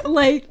 Right?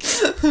 Like,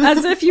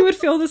 as if you would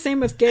feel the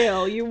same with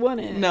Gale. You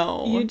wouldn't.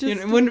 No. You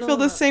wouldn't feel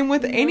the same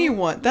with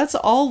anyone. That's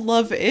all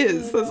love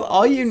is. That's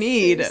all you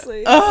need.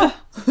 They're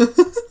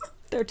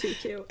too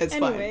cute. It's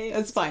fine.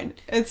 It's fine.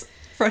 It's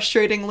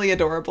frustratingly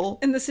adorable.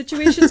 And the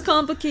situation's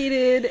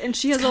complicated, and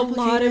she has a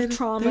lot of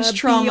trauma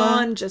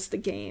beyond just the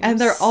games. And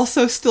they're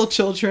also still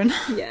children.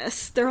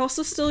 Yes, they're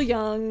also still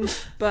young,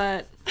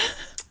 but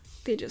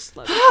they just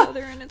love each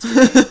other, and it's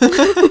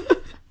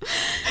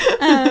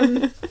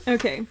great.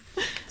 Okay.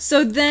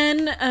 So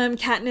then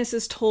Katniss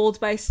is told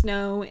by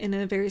Snow in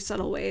a very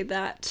subtle way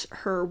that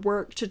her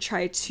work to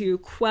try to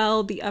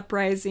quell the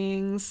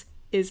uprisings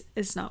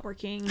is not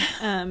working.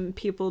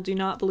 People do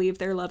not believe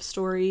their love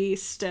story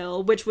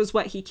still, which was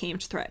what he came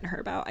to threaten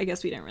her about. I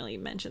guess we didn't really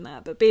mention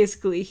that, but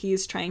basically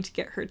he's trying to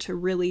get her to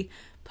really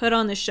put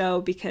on the show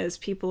because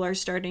people are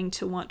starting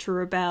to want to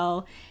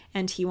rebel,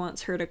 and he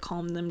wants her to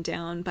calm them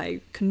down by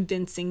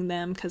convincing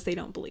them because they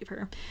don't believe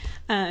her.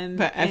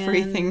 But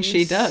everything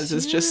she does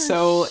is just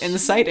so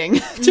inciting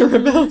to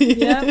rebellion.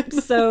 Yep.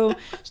 So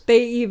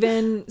they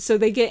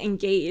get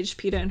engaged.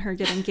 Peeta and her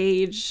get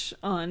engaged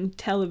on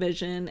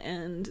television,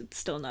 and it's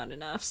still not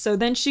enough. So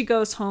then she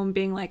goes home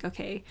being like,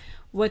 okay,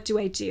 what do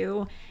I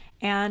do?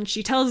 And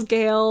she tells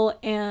Gale,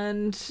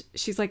 and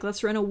she's like,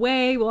 let's run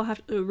away. We'll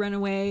have to run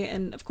away.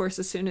 And of course,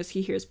 as soon as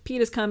he hears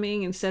Peeta's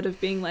coming, instead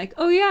of being like,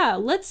 oh yeah,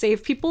 let's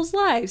save people's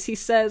lives, he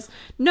says,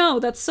 no,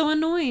 that's so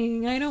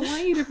annoying. I don't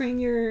want you to bring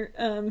your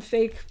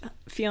fake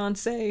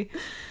fiance.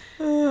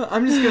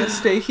 I'm just gonna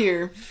stay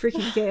here.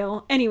 Freaking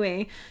Gale.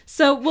 Anyway,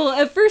 so,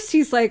 at first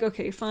he's like,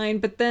 okay, fine.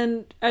 But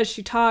then as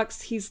she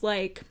talks, he's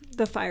like,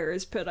 the fire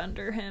is put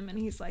under him. And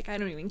he's like, I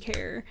don't even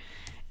care.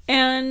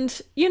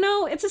 And,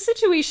 it's a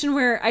situation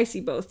where I see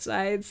both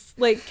sides.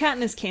 Like,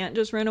 Katniss can't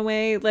just run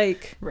away.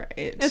 Like, right.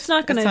 It's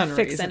not going to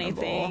fix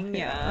anything.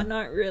 Yeah,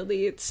 not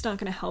really. It's not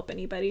going to help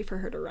anybody for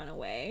her to run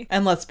away.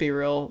 And let's be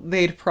real,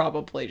 they'd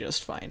probably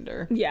just find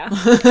her. Yeah,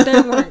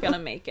 they weren't going to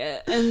make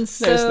it. And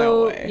so, there's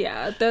no way.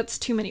 Yeah, that's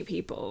too many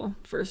people,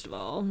 first of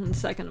all. And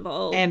second of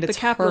all, and it's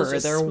the Capitol's her.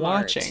 They're smart.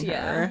 Watching her.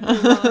 Yeah,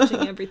 they're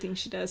watching everything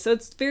she does. So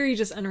it's very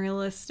just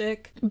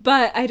unrealistic.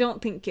 But I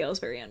don't think Gale's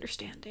very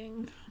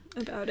understanding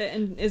about it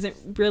and isn't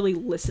really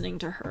listening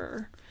to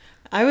her.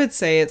 I would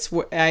say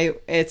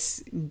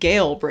it's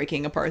Gale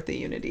breaking apart the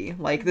Unity.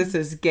 Like, this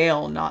is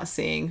Gale not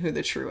seeing who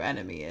the true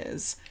enemy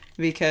is.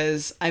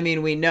 Because, I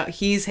mean, we know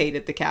he's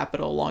hated the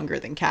Capitol longer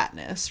than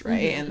Katniss,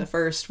 right? In the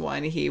first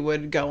one, he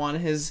would go on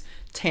his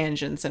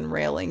tangents and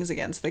railings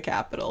against the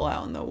Capitol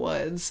out in the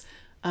woods.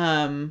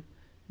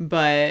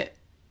 But,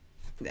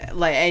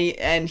 like,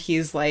 and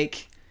he's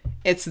like,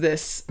 it's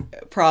this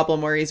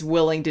problem where he's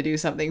willing to do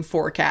something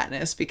for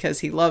Katniss because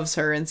he loves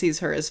her and sees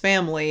her as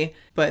family.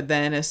 But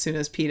then as soon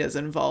as Peeta's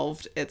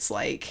involved, it's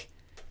like,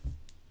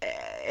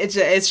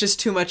 it's just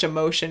too much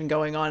emotion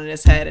going on in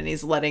his head, and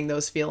he's letting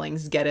those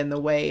feelings get in the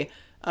way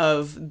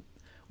of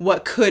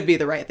what could be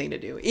the right thing to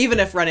do, even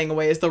if running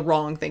away is the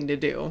wrong thing to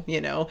do, you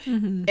know.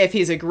 If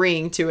he's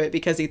agreeing to it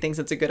because he thinks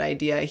it's a good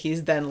idea,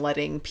 he's then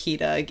letting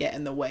PETA get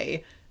in the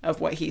way of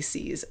what he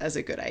sees as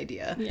a good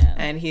idea. Yeah.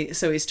 And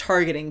he's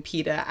targeting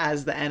PETA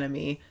as the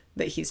enemy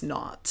that he's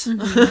not.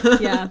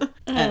 Yeah.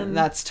 And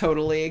that's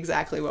totally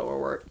exactly what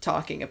we're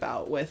talking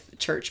about with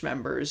church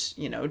members,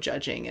 you know,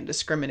 judging and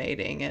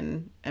discriminating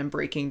and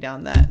breaking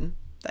down that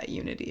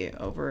unity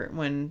over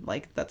when,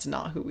 like, that's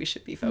not who we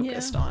should be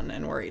focused on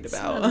and worried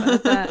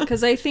about.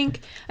 Because I think,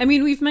 I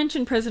mean, we've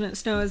mentioned President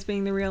Snow as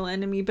being the real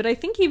enemy, but I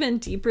think even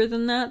deeper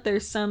than that,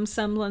 there's some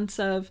semblance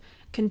of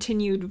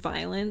continued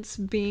violence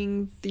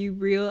being the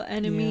real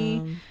enemy.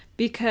 Yeah.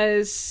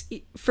 Because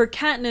for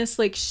Katniss,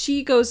 like,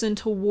 she goes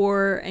into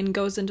war and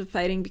goes into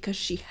fighting because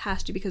she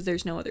has to, because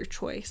there's no other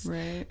choice.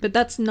 Right. But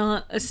that's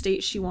not a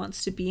state she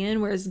wants to be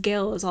in, whereas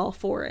Gale is all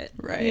for it.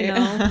 Right. You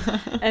know?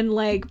 And,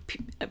 like,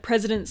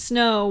 President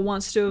Snow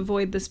wants to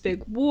avoid this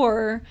big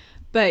war,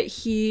 but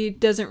he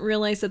doesn't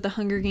realize that the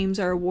Hunger Games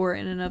are a war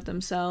in and of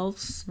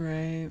themselves.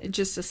 Right.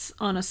 Just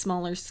on a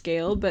smaller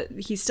scale, but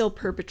he's still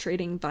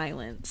perpetrating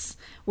violence.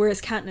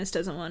 Whereas Katniss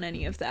doesn't want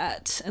any of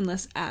that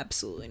unless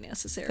absolutely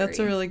necessary. That's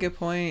a really good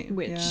point.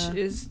 Which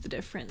is the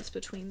difference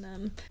between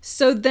them.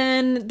 So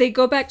then they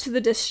go back to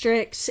the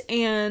district,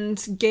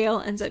 and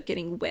Gale ends up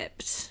getting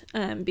whipped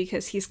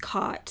because he's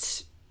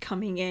caught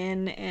coming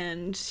in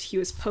and he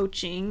was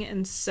poaching,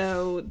 and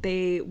so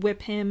they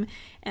whip him,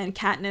 and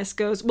Katniss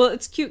goes, well,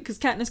 it's cute because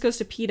Katniss goes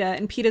to PETA,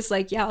 and PETA's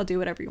like, yeah, I'll do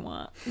whatever you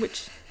want,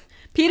 which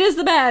PETA's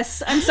the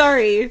best. I'm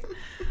sorry.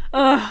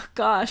 Oh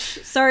gosh,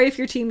 sorry if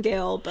you're Team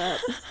Gale,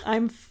 but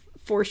I'm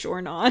for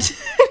sure not.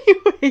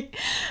 Anyway,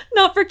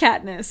 not for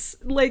Katniss.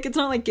 Like, it's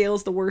not like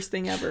Gale's the worst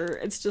thing ever,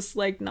 it's just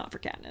like not for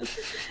Katniss.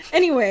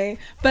 Anyway,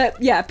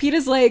 but yeah,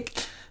 PETA's like,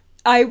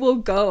 I will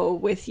go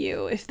with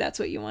you if that's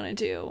what you want to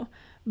do,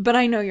 but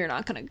I know you're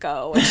not gonna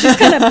go. And she's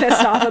kind of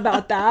pissed off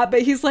about that,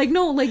 but he's like,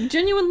 no, like,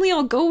 genuinely,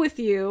 I'll go with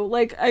you.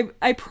 Like,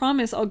 I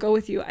promise I'll go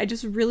with you. I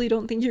just really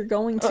don't think you're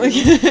going to.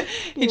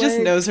 He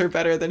just knows her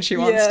better than she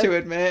wants to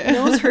admit.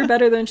 Knows her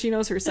better than she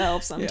knows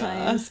herself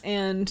sometimes. Yeah.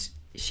 And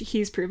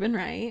he's proven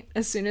right.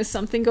 As soon as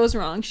something goes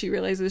wrong, she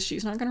realizes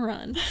she's not gonna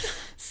run.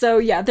 So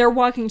yeah, they're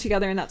walking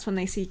together, and that's when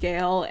they see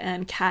Gale,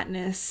 and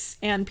Katniss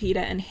and PETA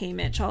and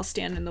Haymitch all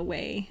stand in the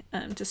way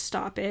to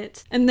stop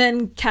it. And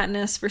then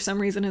Katniss, for some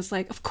reason, is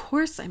like, of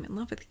course I'm in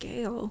love with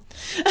Gale.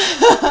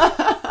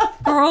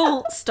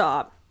 Girl,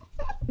 stop.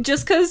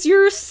 Just because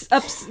you're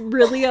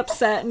really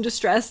upset and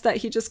distressed that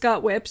he just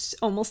got whipped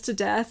almost to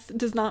death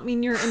does not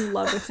mean you're in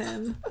love with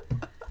him.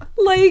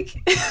 Like,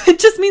 it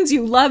just means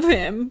you love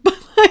him. But,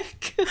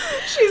 like,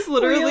 she's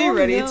literally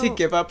ready to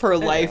give up her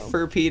life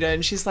for PETA,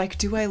 and she's like,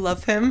 do I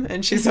love him?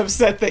 And she's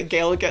upset that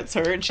Gale gets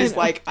hurt, and she's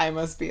like, I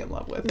must be in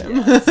love with him.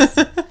 Yes.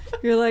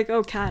 You're like,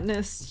 oh,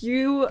 Katniss,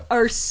 you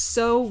are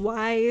so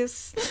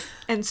wise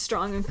and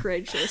strong and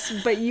courageous,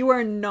 but you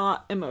are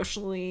not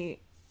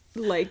emotionally,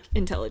 like,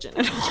 intelligent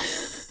at all.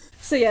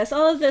 So yes,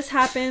 all of this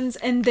happens,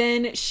 and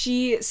then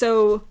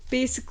so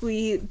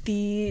basically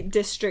the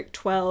District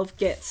 12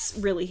 gets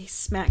really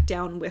smacked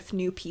down with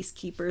new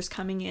peacekeepers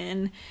coming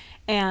in,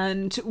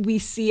 and we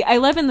see, I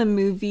love in the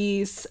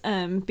movies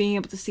being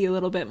able to see a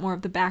little bit more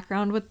of the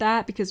background with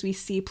that, because we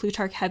see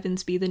Plutarch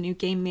Heavensbee, the new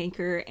game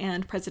maker,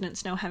 and President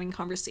Snow having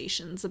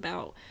conversations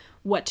about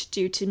what to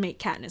do to make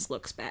Katniss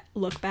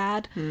look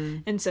bad.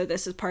 And so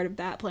this is part of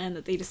that plan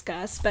that they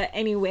discuss. But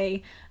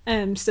anyway,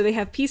 so they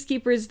have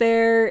peacekeepers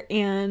there,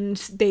 and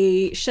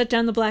they shut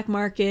down the black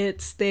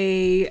markets.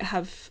 They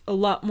have a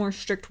lot more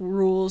strict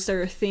rules.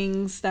 There are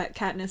things that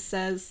Katniss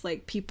says,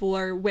 like, people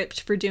are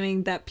whipped for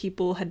doing that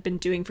people had been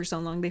doing for so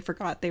long they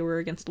forgot they were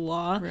against the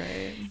law.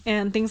 Right.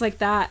 And things like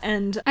that.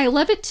 And I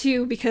love it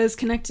too, because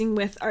connecting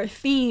with our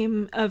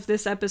theme of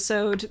this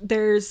episode,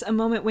 there's a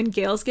moment when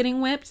Gale's getting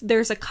whipped.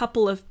 There's a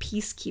couple of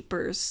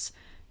peacekeepers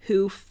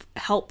who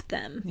help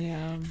them.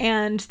 Yeah.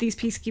 And these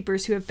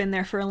peacekeepers who have been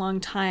there for a long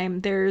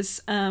time,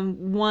 there's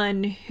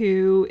one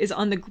who is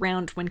on the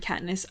ground when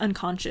Katniss,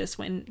 unconscious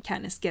when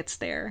Katniss gets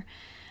there.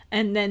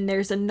 And then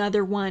there's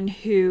another one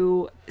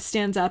who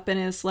stands up and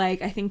is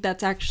like, I think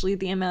that's actually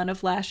the amount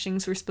of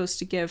lashings we're supposed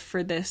to give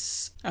for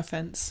this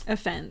offense.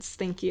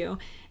 Thank you.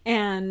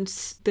 And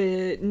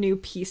the new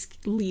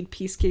lead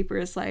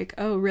peacekeeper is like,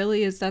 oh,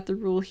 really? Is that the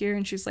rule here?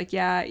 And she's like,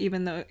 yeah,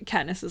 even though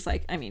Katniss is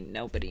like, I mean,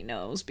 nobody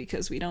knows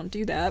because we don't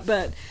do that.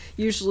 But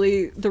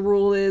usually the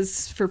rule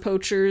is for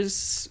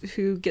poachers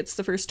who gets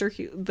the first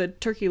turkey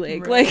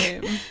leg.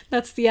 Right. Like,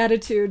 that's the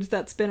attitude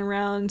that's been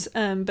around.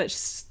 But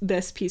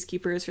this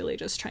peacekeeper is really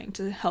just trying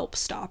to help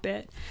stop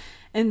it.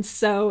 And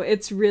so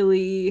it's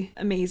really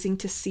amazing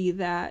to see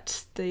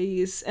that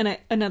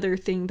another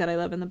thing that I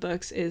love in the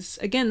books is,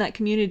 again, that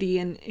community,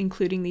 and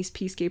including these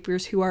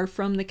peacekeepers who are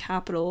from the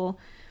capital,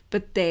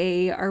 but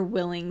they are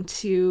willing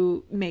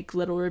to make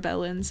little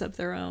rebellions of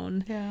their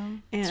own. Yeah,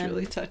 it's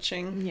really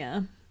touching.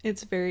 Yeah,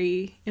 it's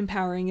very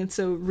empowering. And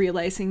so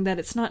realizing that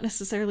it's not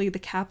necessarily the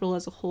capital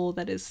as a whole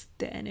that is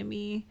the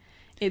enemy.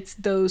 it's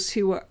those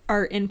who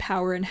are in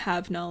power and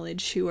have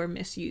knowledge who are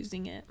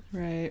misusing it.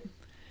 Right.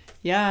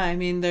 Yeah, I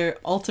mean, they're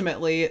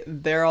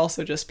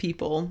also just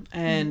people.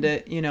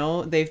 And, you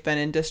know, they've been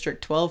in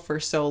District 12 for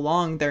so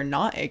long, they're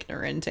not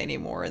ignorant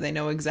anymore. They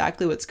know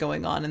exactly what's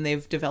going on, and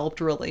they've developed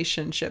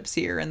relationships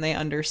here, and they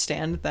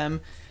understand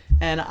them.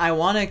 And I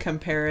want to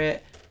compare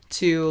it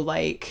to,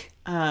 like,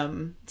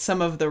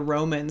 some of the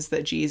Romans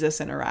that Jesus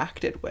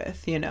interacted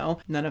with, you know.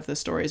 None of the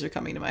stories are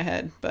coming to my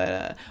head,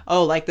 but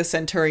like the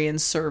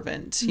centurion's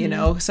servant, you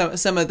know,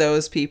 some of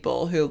those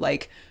people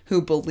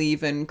who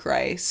believe in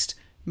Christ,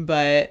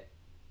 but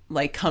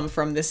like come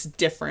from this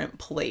different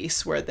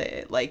place where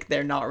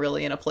they're not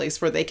really in a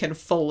place where they can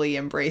fully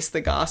embrace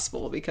the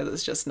gospel because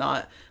it's just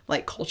not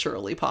like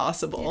culturally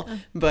possible. Yeah.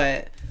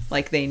 But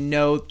like they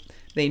know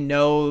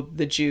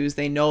the Jews,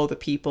 they know the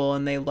people,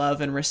 and they love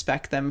and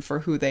respect them for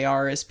who they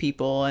are as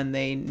people, and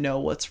they know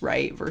what's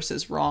right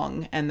versus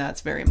wrong. And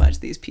that's very much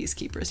these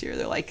peacekeepers here.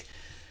 They're like,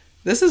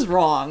 this is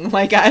wrong.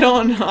 Like, I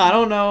don't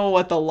know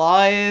what the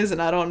law is,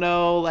 and I don't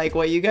know like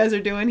what you guys are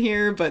doing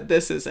here, but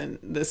this isn't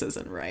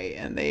right.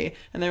 And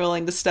they're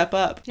willing to step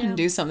up and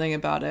do something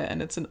about it.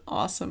 And it's an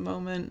awesome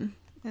moment.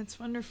 That's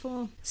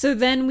wonderful. So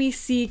then we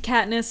see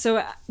Katniss.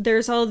 So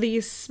there's all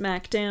these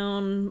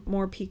SmackDown,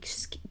 more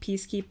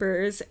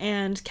peacekeepers,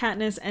 and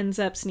Katniss ends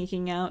up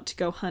sneaking out to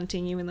go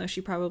hunting, even though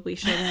she probably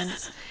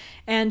shouldn't.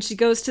 And she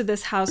goes to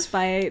this house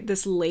by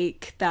this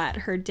lake that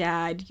her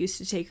dad used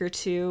to take her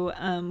to,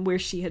 where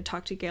she had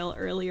talked to Gale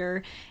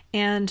earlier.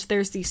 And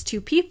there's these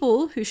two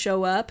people who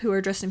show up who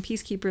are dressed in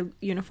peacekeeper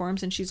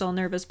uniforms, and she's all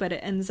nervous, but it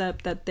ends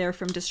up that they're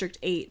from District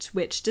 8,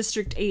 which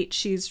District 8,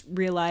 she's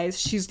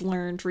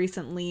learned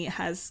recently,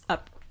 has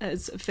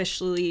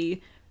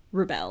officially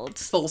rebelled.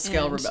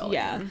 Full-scale rebellion.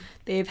 Yeah.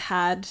 They've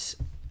had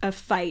a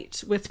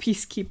fight with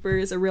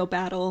peacekeepers, a real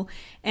battle.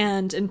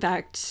 And in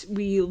fact,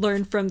 we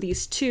learned from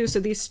these two. So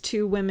these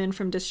two women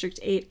from District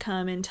 8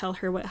 come and tell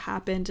her what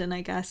happened. And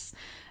I guess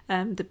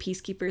the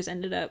peacekeepers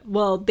ended up,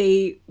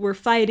 they were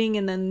fighting,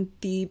 and then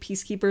the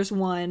peacekeepers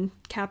won,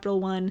 Capital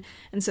won.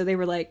 And so they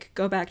were like,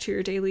 go back to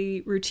your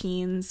daily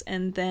routines.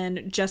 And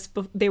then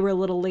they were a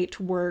little late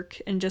to work.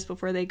 And just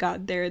before they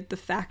got there, the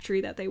factory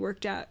that they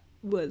worked at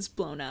was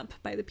blown up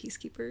by the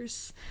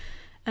peacekeepers.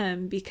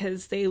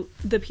 Because the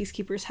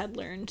peacekeepers had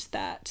learned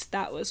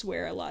that was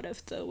where a lot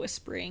of the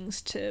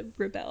whisperings to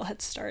rebel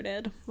had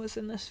started, was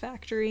in this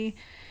factory.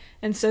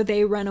 And so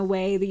they run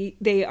away.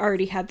 They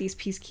already had these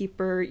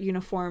peacekeeper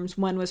uniforms.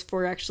 One was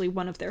for actually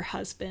one of their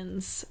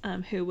husbands,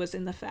 who was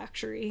in the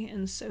factory,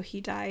 and so he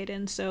died.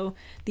 And so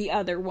the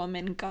other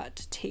woman got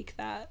to take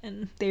that,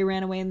 and they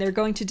ran away. And they're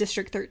going to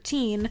District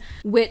 13,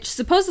 which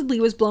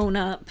supposedly was blown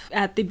up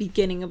at the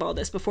beginning of all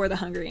this, before the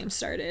Hunger Games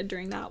started,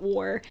 during that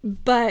war.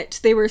 But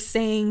they were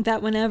saying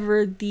that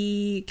whenever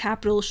the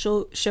Capitol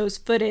shows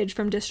footage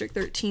from District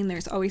 13,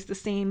 there's always the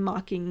same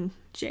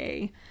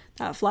Mockingjay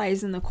that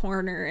flies in the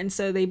corner, and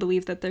so they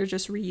believe that they're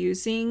just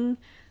reusing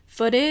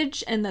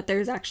footage, and that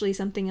there's actually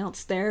something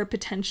else there,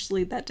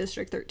 potentially that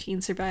District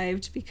 13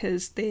 survived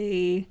because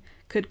they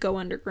could go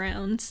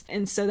underground,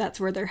 and so that's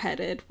where they're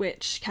headed,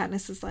 which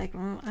Katniss is like,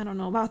 I don't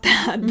know about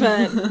that,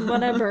 but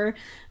whatever.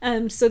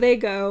 So they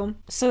go.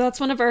 So that's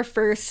one of our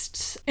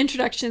first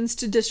introductions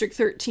to District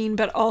 13,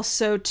 but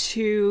also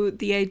to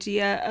the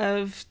idea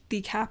of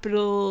the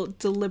Capitol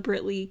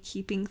deliberately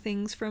keeping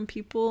things from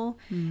people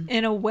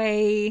in a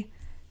way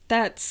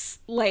that's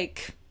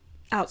like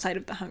outside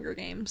of the Hunger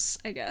Games,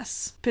 I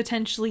guess.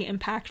 Potentially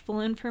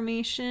impactful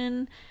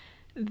information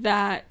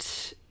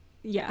that,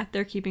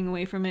 they're keeping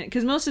away from it.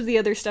 Because most of the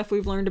other stuff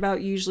we've learned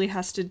about usually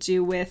has to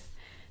do with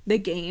the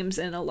games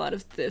and a lot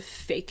of the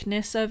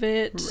fakeness of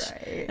it.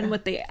 Right. And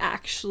what they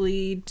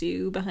actually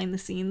do behind the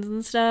scenes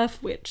and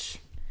stuff, which,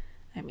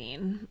 I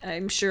mean,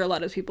 I'm sure a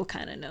lot of people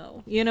kind of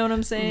know. You know what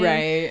I'm saying?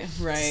 Right.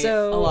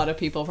 So a lot of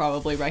people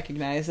probably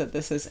recognize that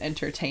this is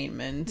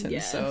entertainment,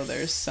 and so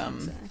there's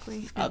some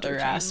other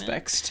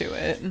aspects to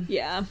it.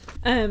 Yeah.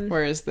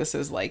 Whereas this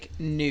is like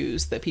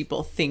news that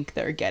people think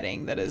they're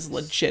getting that is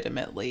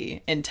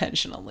legitimately,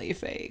 intentionally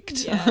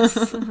faked. Yes.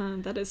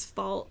 That is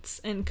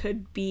false and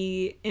could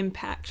be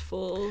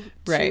impactful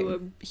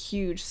to a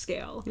huge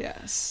scale.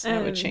 Yes.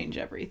 That would change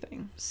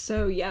everything.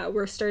 So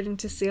we're starting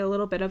to see a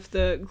little bit of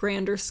the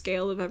grander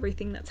scale of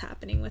everything that's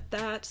happening with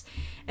that.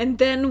 And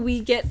then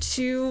we get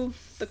to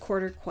the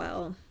Quarter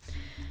Quell,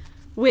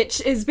 which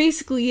is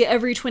basically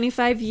every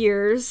 25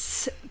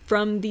 years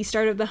from the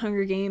start of the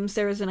Hunger Games.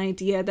 There was an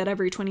idea that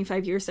every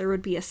 25 years there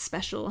would be a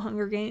special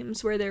Hunger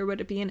Games where there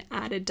would be an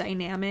added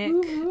dynamic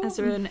as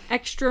an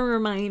extra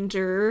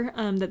reminder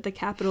that the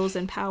Capitol's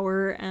in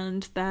power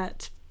and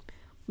that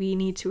we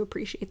need to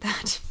appreciate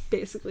that,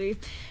 basically.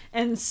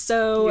 And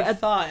so I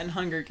thought in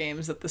Hunger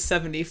Games that the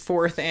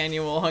 74th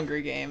annual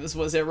Hunger Games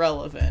was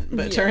irrelevant,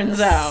 but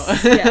turns out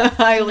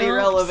highly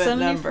relevant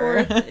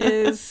number. 74th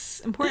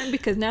is important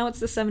because now it's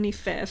the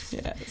 75th.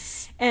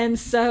 Yes. And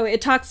so it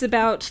talks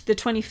about the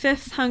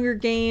 25th Hunger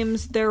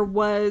Games.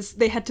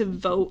 They had to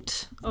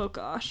vote. Oh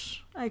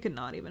gosh. I could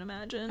not even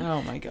imagine.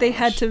 Oh my gosh. They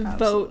had to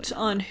vote not.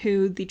 on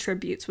who the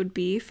tributes would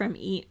be from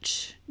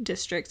each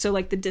district. So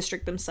like the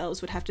district themselves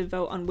would have to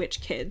vote on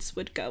which kids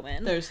would go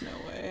in. There's no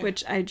way.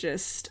 Which I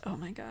just, oh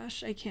my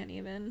gosh, I can't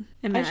even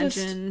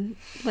imagine.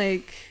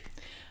 I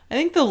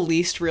think the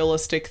least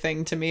realistic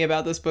thing to me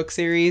about this book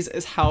series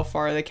is how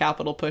far the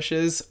Capitol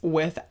pushes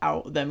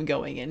without them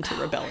going into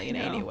rebellion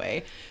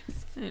anyway.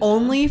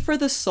 Only for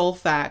the sole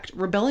fact,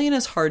 rebellion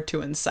is hard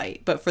to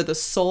incite, but for the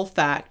sole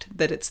fact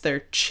that it's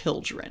their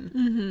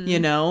children, you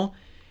know?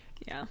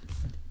 Yeah.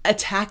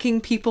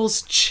 Attacking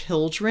people's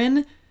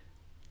children,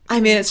 I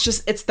mean, it's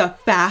the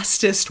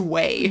fastest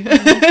way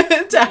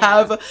to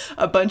have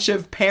a bunch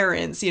of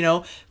parents, you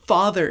know,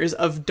 fathers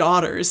of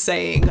daughters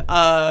saying,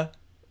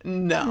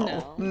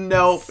 no.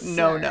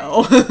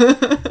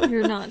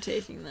 You're not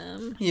taking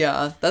them.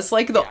 Yeah, that's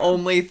like the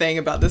only thing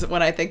about this.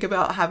 When I think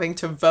about having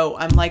to vote,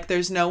 I'm like,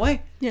 there's no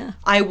way. Yeah.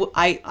 I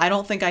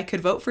don't think I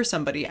could vote for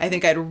somebody. I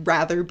think I'd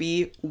rather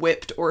be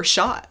whipped or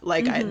shot.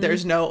 Like,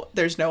 there's no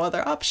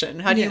other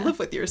option. How do you live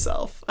with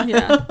yourself?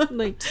 Yeah,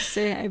 like to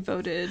say I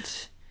voted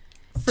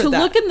for to that,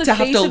 look in the to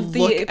face have to of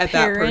look the at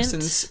that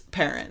person's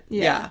parent.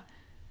 Yeah.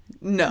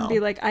 No. Be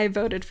like, I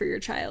voted for your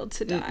child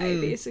to die,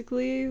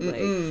 basically.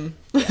 Like,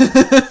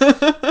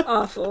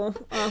 awful.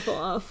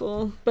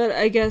 But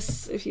I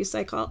guess if you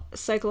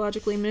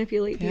psychologically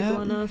manipulate people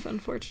enough,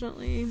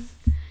 unfortunately,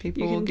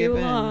 people you can will do give a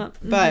in. lot.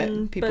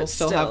 But people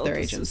still have their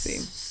this agency.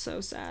 is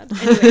so sad.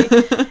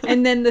 Anyway,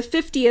 and then the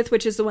 50th,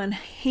 which is the one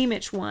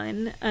Haymitch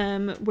won,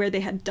 where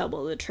they had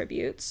double the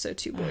tributes, so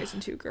 2 boys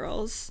and 2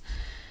 girls.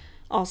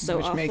 Also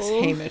Which awful. makes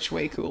Haymitch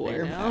way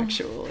cooler,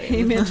 actually.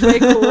 Haymitch way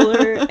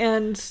cooler,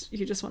 and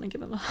you just want to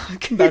give him a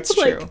hug. That's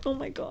like, true. Oh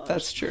my gosh.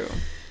 That's true.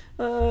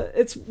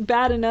 It's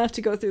bad enough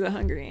to go through the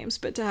Hunger Games,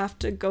 but to have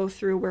to go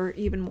through where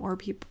even more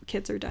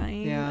kids are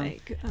dying. Yeah.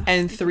 Like,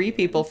 and 3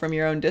 people from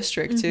your own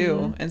district,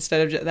 too.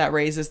 Instead of that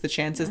raises the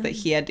chances that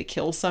he had to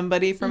kill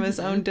somebody from his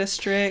own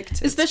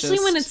district. Especially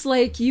when it's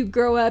like you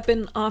grow up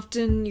and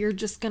often you're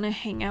just going to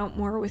hang out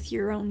more with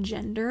your own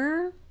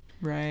gender.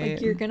 Right.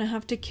 Like you're gonna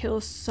have to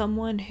kill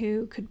someone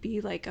who could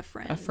be like a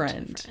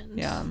friend.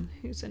 Yeah.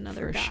 Who's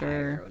another For guy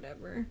sure. or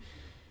whatever.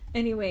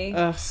 Anyway,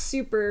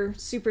 super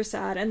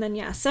sad. And then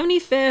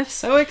 75th.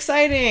 So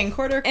exciting!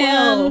 Quarter quill.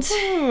 And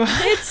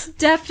it's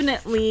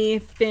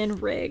definitely been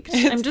rigged.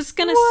 I'm just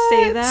gonna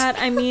say that.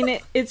 I mean,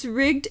 it's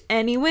rigged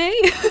anyway.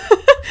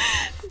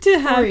 To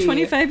have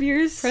 25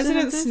 years.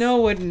 President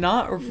Snow would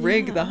not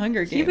rig the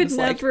Hunger Games. He would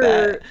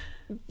never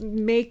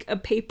make a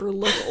paper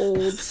look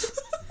old.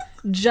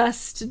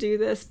 Just to do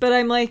this, but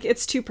I'm like,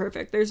 it's too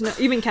perfect. There's no,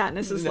 even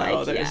Katniss is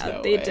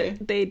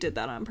they did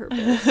that on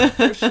purpose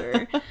for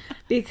sure,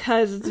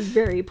 because it's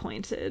very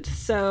pointed.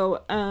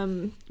 So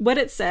what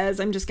it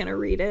says, I'm just gonna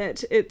read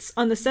it. It's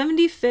on the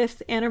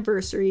 75th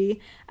anniversary,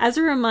 as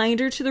a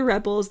reminder to the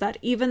rebels that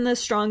even the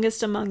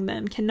strongest among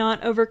them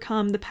cannot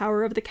overcome the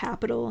power of the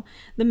Capitol.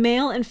 The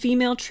male and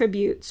female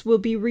tributes will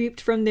be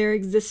reaped from their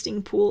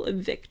existing pool of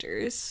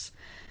victors.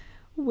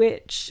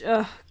 Which,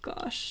 oh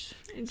gosh.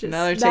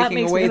 Now they're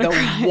taking away the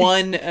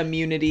one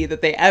immunity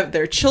that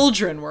their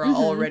children were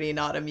already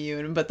not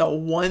immune, but the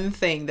one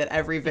thing that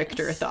every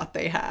victor thought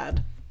they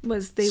had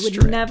was they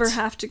would never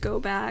have to go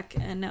back,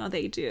 and now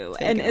they do.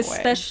 And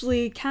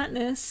especially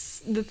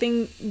Katniss,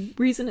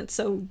 reason it's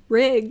so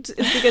rigged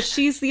is because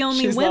she's the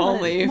only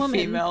woman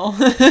female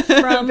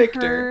from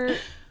victor. Her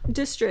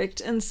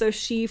district, and so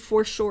she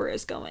for sure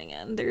is going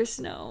in. There's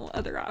no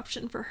other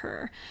option for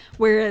her.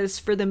 Whereas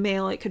for the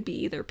male, it could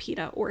be either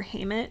Peeta or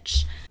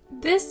Haymitch.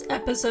 This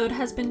episode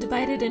has been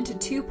divided into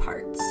 2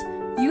 parts.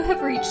 You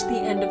have reached the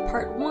end of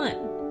part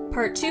 1.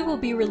 Part 2 will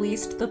be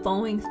released the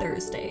following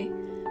Thursday.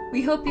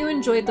 We hope you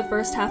enjoyed the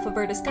first half of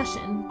our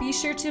discussion. Be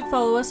sure to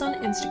follow us on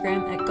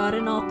Instagram at God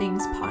in All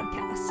Things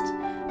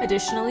Podcast.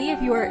 Additionally,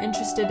 if you are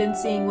interested in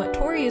seeing what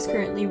Tori is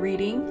currently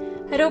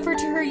reading, head over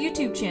to her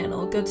YouTube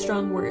channel, Good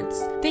Strong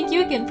Words. Thank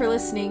you again for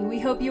listening. We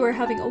hope you are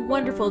having a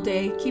wonderful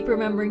day. Keep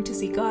remembering to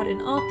see God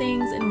in all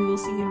things, and we will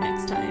see you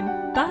next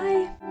time.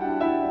 Bye!